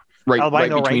 placement. right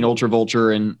Albino between rhino. Ultra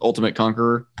Vulture and Ultimate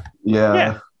Conqueror.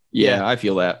 Yeah. Yeah, I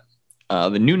feel that.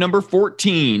 The new number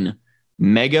 14,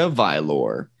 Mega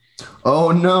Vylor.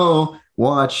 Oh no.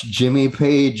 Watch, Jimmy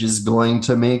Page is going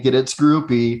to make it its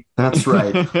groupie. That's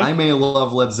right. I may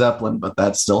love Led Zeppelin, but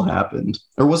that still happened.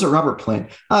 Or was it Robert Plant?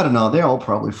 I don't know. They all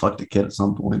probably fucked a kid at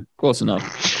some point. Close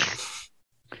enough.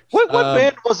 What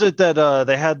band was it that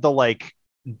they had the like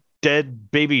dead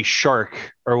baby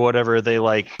shark or whatever? They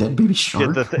like Dead Baby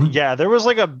Shark? did the yeah. There was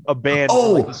like a band.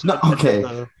 Oh, like, no, okay.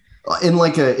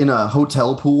 In a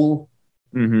hotel pool.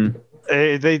 Mm-hmm.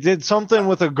 They did something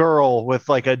with a girl with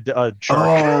like a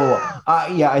shark. Oh,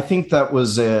 yeah. I think that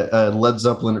was a Led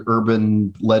Zeppelin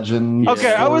urban legend.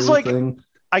 Okay, I was story like- thing.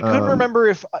 I couldn't remember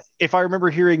if I remember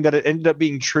hearing that it ended up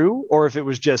being true or if it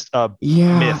was just a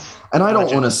Yeah. myth. And I don't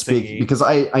legend want to speak thingy. because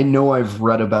I know I've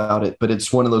read about it, but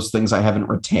it's one of those things I haven't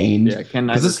retained. Yeah, can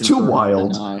 'Cause it's too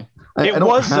wild. I It don't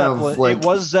was have, Zeppelin. like, It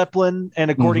was Zeppelin,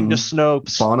 and according to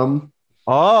Snopes, Bonham.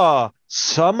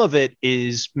 some of it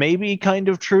is maybe kind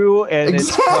of true, and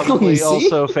Exactly, it's probably see?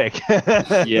 also fake.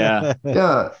 Yeah.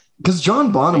 Yeah. Because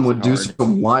John Bonham would do Hard.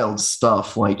 some wild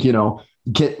stuff, like,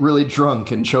 get really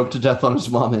drunk and choke to death on his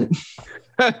vomit.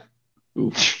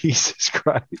 Jesus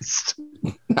Christ.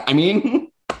 I mean,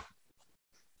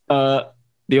 The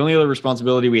only other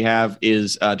responsibility we have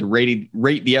is to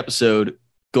rate the episode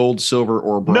gold, silver,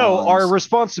 or bronze. No, our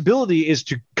responsibility is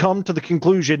to come to the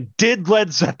conclusion: did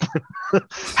Led Zeppelin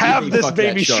have Hey, this fuck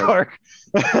that baby shark?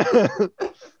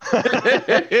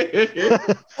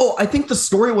 oh, I think the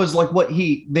story was like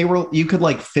you could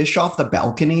like fish off the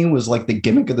balcony was like the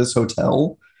gimmick of this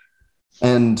hotel.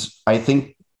 And I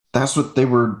think that's what they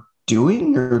were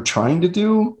doing or trying to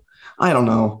do. I don't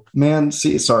know, man.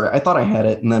 See, sorry. I thought I had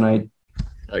it. And then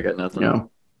I got nothing.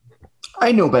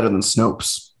 I know better than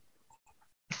Snopes.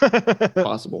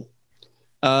 Possible.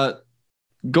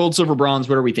 Gold, silver, bronze.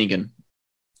 What are we thinking?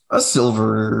 A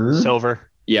silver. Silver.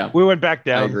 Yeah, We went back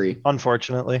down. I agree.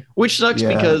 Unfortunately. Which sucks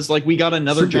Yeah. because like we got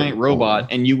another Super giant robot,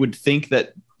 and you would think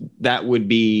that would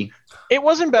be It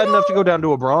wasn't bad enough to go down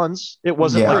to a bronze. It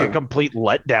wasn't Yeah. like a complete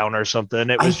letdown or something.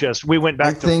 It was just we went I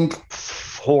back to think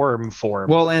form.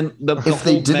 well, and the If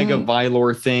they whole Mega didn't-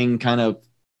 Vylor thing kind of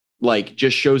like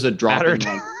just shows a drop in Mattered.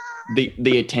 like,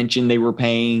 the attention they were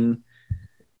paying.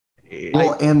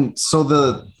 well, and so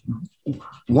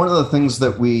one of the things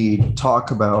that we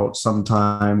talk about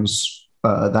sometimes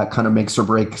that kind of makes or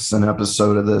breaks an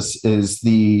episode of this is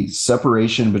the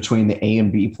separation between the A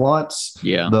and B plots.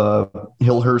 Yeah, The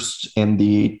Hillhurst and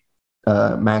the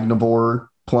Magnivore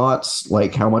plots,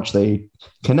 like how much they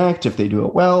connect, if they do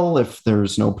it well, if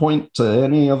there's no point to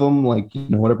any of them, like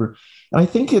whatever. And I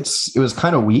think it was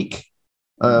kind of weak.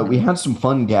 We had some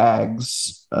fun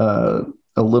gags, a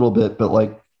little bit, but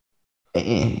like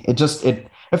it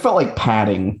felt like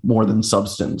padding more than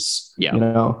substance.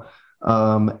 Yeah.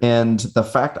 And the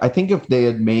fact, I think if they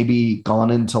had maybe gone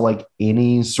into like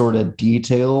any sort of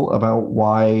detail about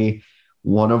why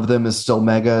one of them is still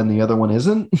Mega and the other one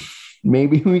isn't,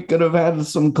 maybe we could have had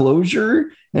some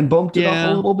closure and bumped it up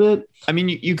a little bit. I mean,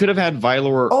 you could have had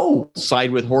Vylor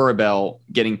side with Horrible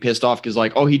getting pissed off because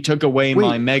like, oh, he took away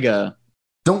my Mega.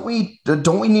 Don't we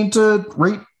need to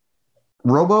rate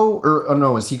Robo or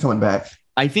no? Is he coming back?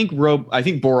 I think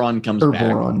Boron comes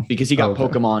back Boron. because he got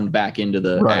Pokemon back into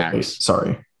the axe.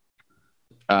 Sorry.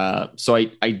 So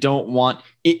I don't want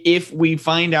if we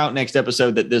find out next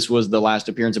episode that this was the last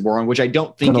appearance of Boron, which I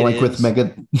don't think Kind of it like is. with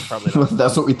Mega. Probably not.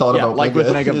 That's what we thought Yeah, about. like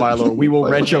with Mega Vylor, we will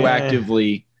Like-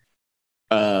 retroactively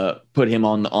put him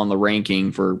on the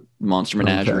ranking for Monster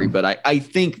Menagerie. Okay. But I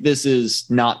think this is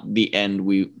not the end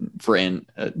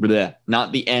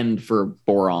not the end for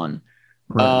Boron.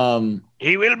 Right.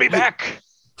 He will be back.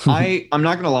 I'm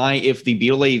not gonna lie, if the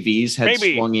Beetle AVs had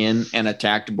Maybe. swung in and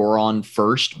attacked Boron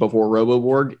first before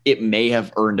Roboborg, it may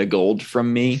have earned a gold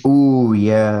from me. Ooh,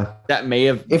 yeah. That may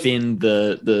have been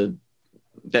the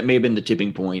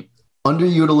tipping point.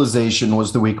 Underutilization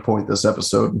was the weak point this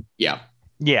episode, Yeah.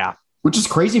 Yeah. which is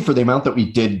crazy for the amount that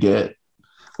we did get.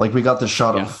 Like we got the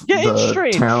shot of it's the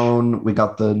strange. town. We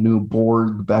got the new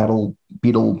Borg beetle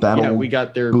battle. Yeah, we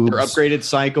got their upgraded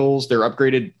cycles, their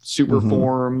upgraded super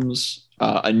forms,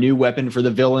 a new weapon for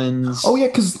the villains. Oh yeah,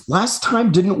 because last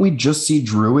time didn't we just see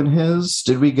Drew and his?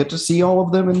 Did we get to see all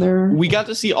of them in there? We got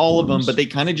to see all of them, but they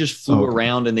kind of just flew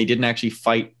around and they didn't actually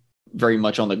fight very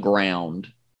much on the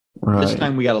ground. Right. This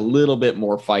time we got a little bit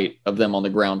more fight of them on the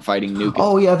ground fighting Nuke.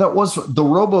 Oh yeah, that was the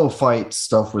Robo fight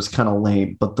stuff was kind of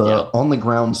lame, but the on the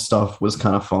ground stuff was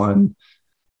kind of fun.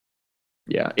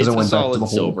 Yeah, it's a solid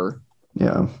silver.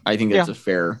 Yeah, I think that's a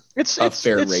fair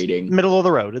rating. Middle of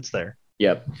the road. It's there.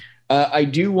 Yep. I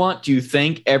do want to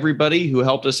thank everybody who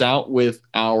helped us out with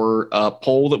our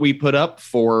poll that we put up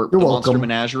for the Monster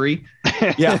Menagerie.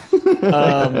 Yeah,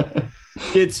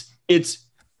 it's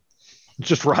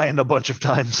just Ryan a bunch of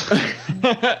times.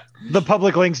 The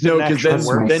public links didn't actually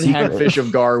work. Then Hagfish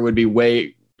of Gar would be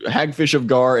Hagfish of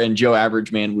Gar and Joe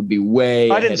Average Man would be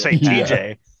way. I didn't say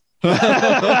TJ.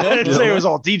 I didn't say it was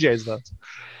all TJ's though.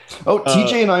 Oh,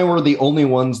 TJ and I were the only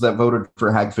ones that voted for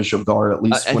Hagfish of Gar. At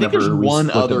least whenever there's one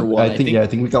other one. I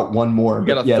think we got one more.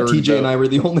 TJ and I were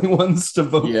the only ones to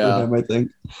vote for them. I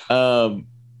think.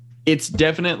 It's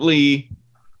definitely.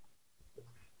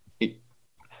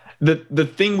 The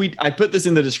thing I put this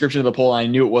in the description of the poll. I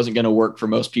knew it wasn't going to work for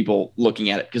most people looking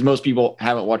at it because most people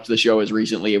haven't watched the show as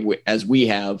recently as we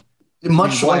have.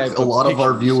 Much like a lot of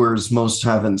our viewers, most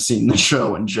haven't seen the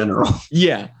show in general.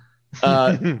 Yeah.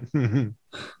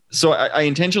 So I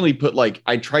intentionally put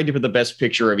I tried to put the best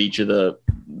picture of each of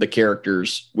the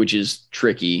characters, which is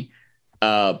tricky.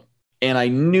 And I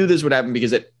knew this would happen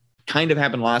because it kind of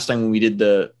happened last time when we did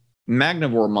the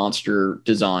Magnivore monster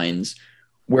designs,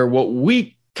 where what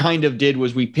we kind of did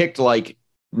was we picked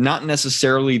not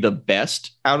necessarily the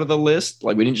best out of the list.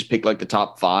 We didn't just pick the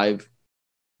top 5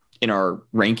 in our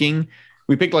ranking.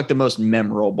 We picked the most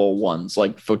memorable ones,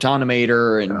 like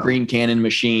Photonomator and Green Cannon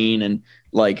Machine and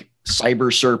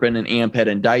Cyber Serpent and Amped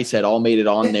and Dicehead all made it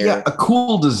on there. Yeah, a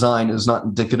cool design is not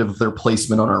indicative of their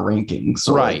placement on our rankings.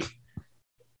 So right.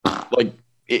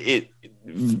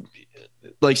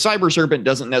 Cyber Serpent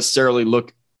doesn't necessarily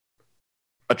look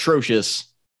atrocious,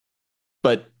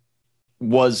 but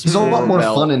he's a lot more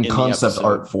fun in concept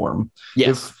art form.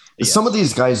 Yes. Some of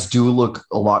these guys do look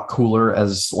a lot cooler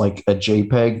as a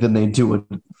JPEG than they do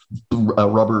a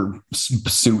rubber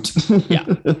suit.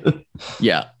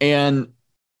 Yeah. And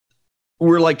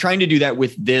we're trying to do that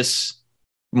with this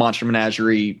Monster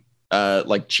Menagerie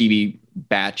chibi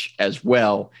batch as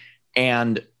well.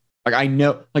 And I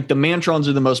know the Mantrons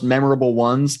are the most memorable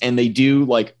ones, and they do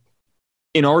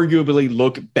inarguably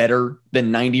look better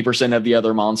than 90% of the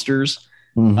other monsters.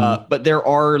 Mm-hmm. But there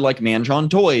are Mantron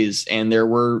toys, and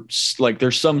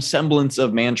there's some semblance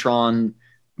of Mantron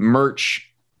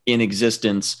merch in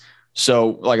existence.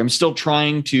 So I'm still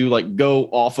trying to go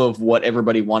off of what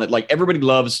everybody wanted. Everybody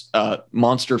loves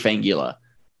Monster Fangula,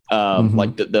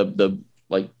 the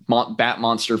Bat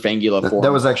Monster Fangula form.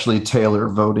 That was actually Taylor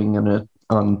voting in it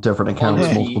on different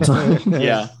accounts multiple times.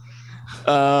 Yeah.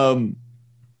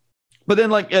 But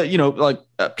then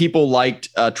people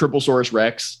liked Triplesaurus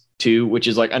Rex too, which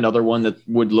is another one that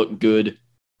would look good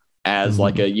as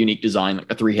a unique design.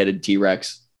 A 3-headed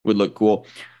T-Rex would look cool.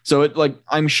 So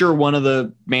I'm sure one of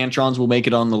the Mantrons will make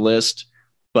it on the list,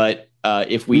 but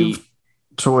if we've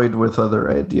toyed with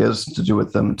other ideas to do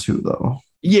with them too, though.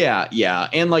 Yeah.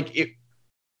 And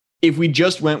if we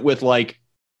just went with we're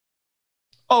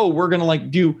going to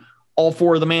do all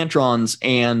 4 of the Mantrons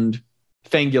and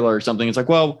Fangula or something. It's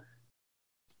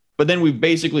but then we've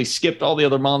basically skipped all the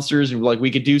other monsters, and we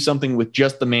could do something with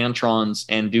just the Mantrons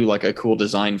and do a cool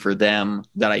design for them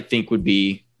that I think would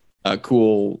be a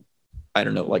cool, I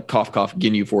don't know, cough cough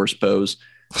Ginyu Force pose.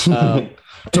 Toku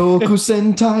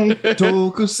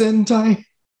Sentai.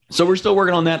 So we're still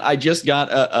working on that. I just got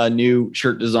a new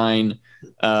shirt design.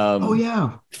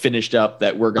 Finished up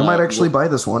that we're gonna. I might actually buy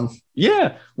this one.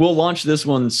 Yeah, we'll launch this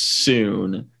one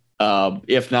soon.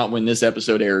 If not when this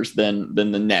episode airs, then the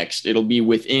next. It'll be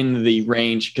within the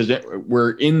range because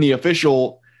we're in the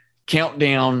official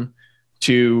countdown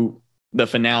to the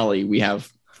finale. We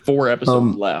have 4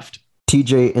 episodes left.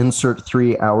 TJ, insert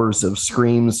 3 hours of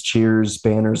screams, cheers,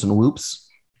 banners, and whoops.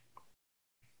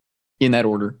 In that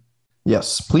order.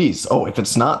 Yes, please. Oh, if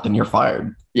it's not, then you're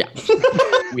fired. Yeah.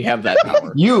 We have that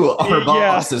power. You, our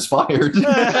boss, is fired.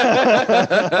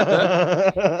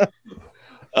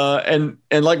 And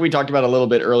like we talked about a little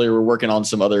bit earlier, we're working on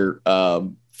some other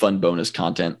fun bonus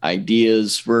content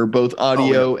ideas for both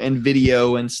audio and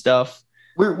video and stuff.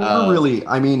 We're really,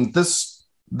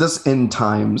 this end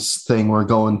times thing we're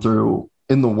going through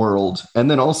in the world,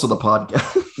 and then also the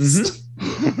podcast.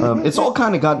 It's all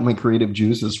kind of gotten my creative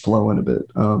juices flowing a bit.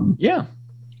 Yeah.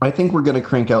 I think we're going to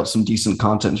crank out some decent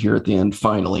content here at the end,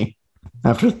 finally,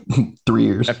 after 3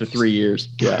 years. After 3 years.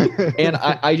 Yeah. And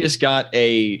I just got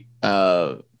a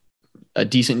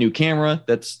decent new camera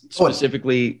that's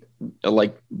specifically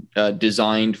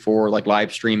designed for like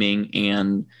live streaming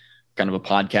and kind of a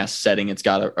podcast setting. It's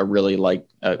got a really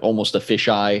almost a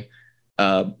fisheye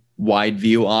wide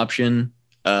view option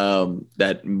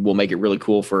that will make it really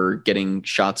cool for getting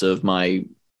shots of my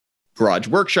garage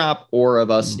workshop or of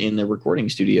us in the recording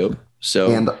studio. So,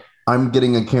 and I'm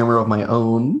getting a camera of my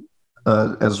own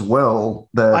as well.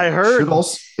 That I heard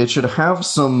it should have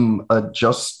some it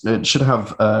should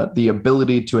have the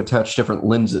ability to attach different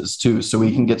lenses too, so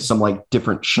we can get some like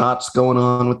different shots going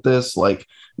on with this. Like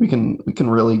we can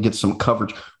really get some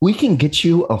coverage. We can get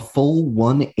you a full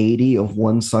 180 of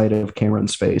one side of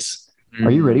Cameron's face.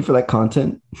 Are you ready for that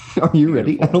content? Are you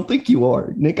ready? I don't think you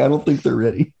are, Nick. I don't think they're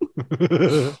ready.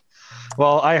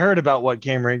 Well, I heard about what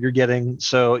camera you're getting,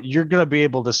 so you're gonna be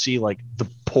able to see like the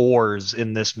pores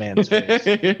in this man's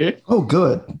face. Oh,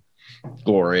 good.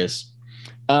 Glorious.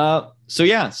 So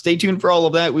yeah, stay tuned for all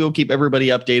of that. We will keep everybody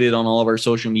updated on all of our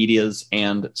social medias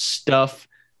and stuff.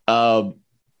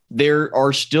 There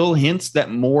are still hints that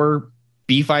more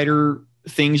B-Fighter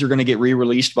things are going to get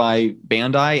re-released by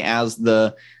Bandai, as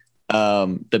the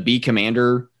B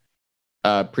Commander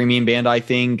premium Bandai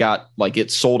thing got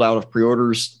it sold out of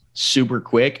pre-orders super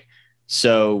quick.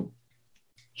 So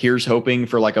here's hoping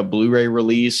for like a Blu-ray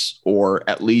release, or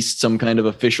at least some kind of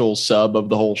official sub of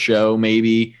the whole show.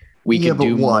 Maybe we can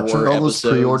do more all those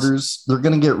pre-orders. They're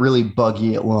going to get really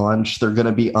buggy at launch. They're going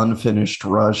to be unfinished,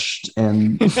 rushed,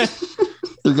 and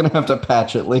they're going to have to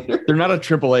patch it later. They're not a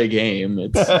AAA game.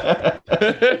 It's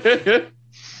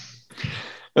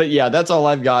but yeah, that's all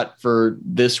I've got for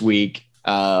this week.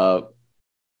 4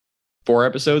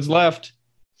 episodes left.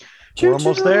 We're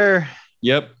almost there.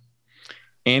 Yep.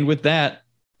 And with that,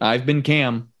 I've been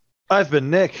Cam. I've been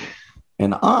Nick.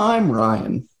 And I'm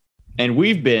Ryan. And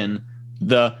we've been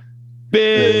the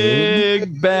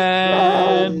Big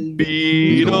Bad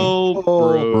Beetle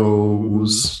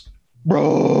Bros.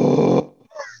 Bro.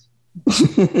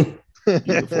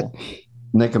 Beautiful.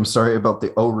 Nick, I'm sorry about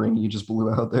the O-ring you just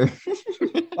blew out there.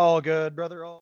 All good, brother. All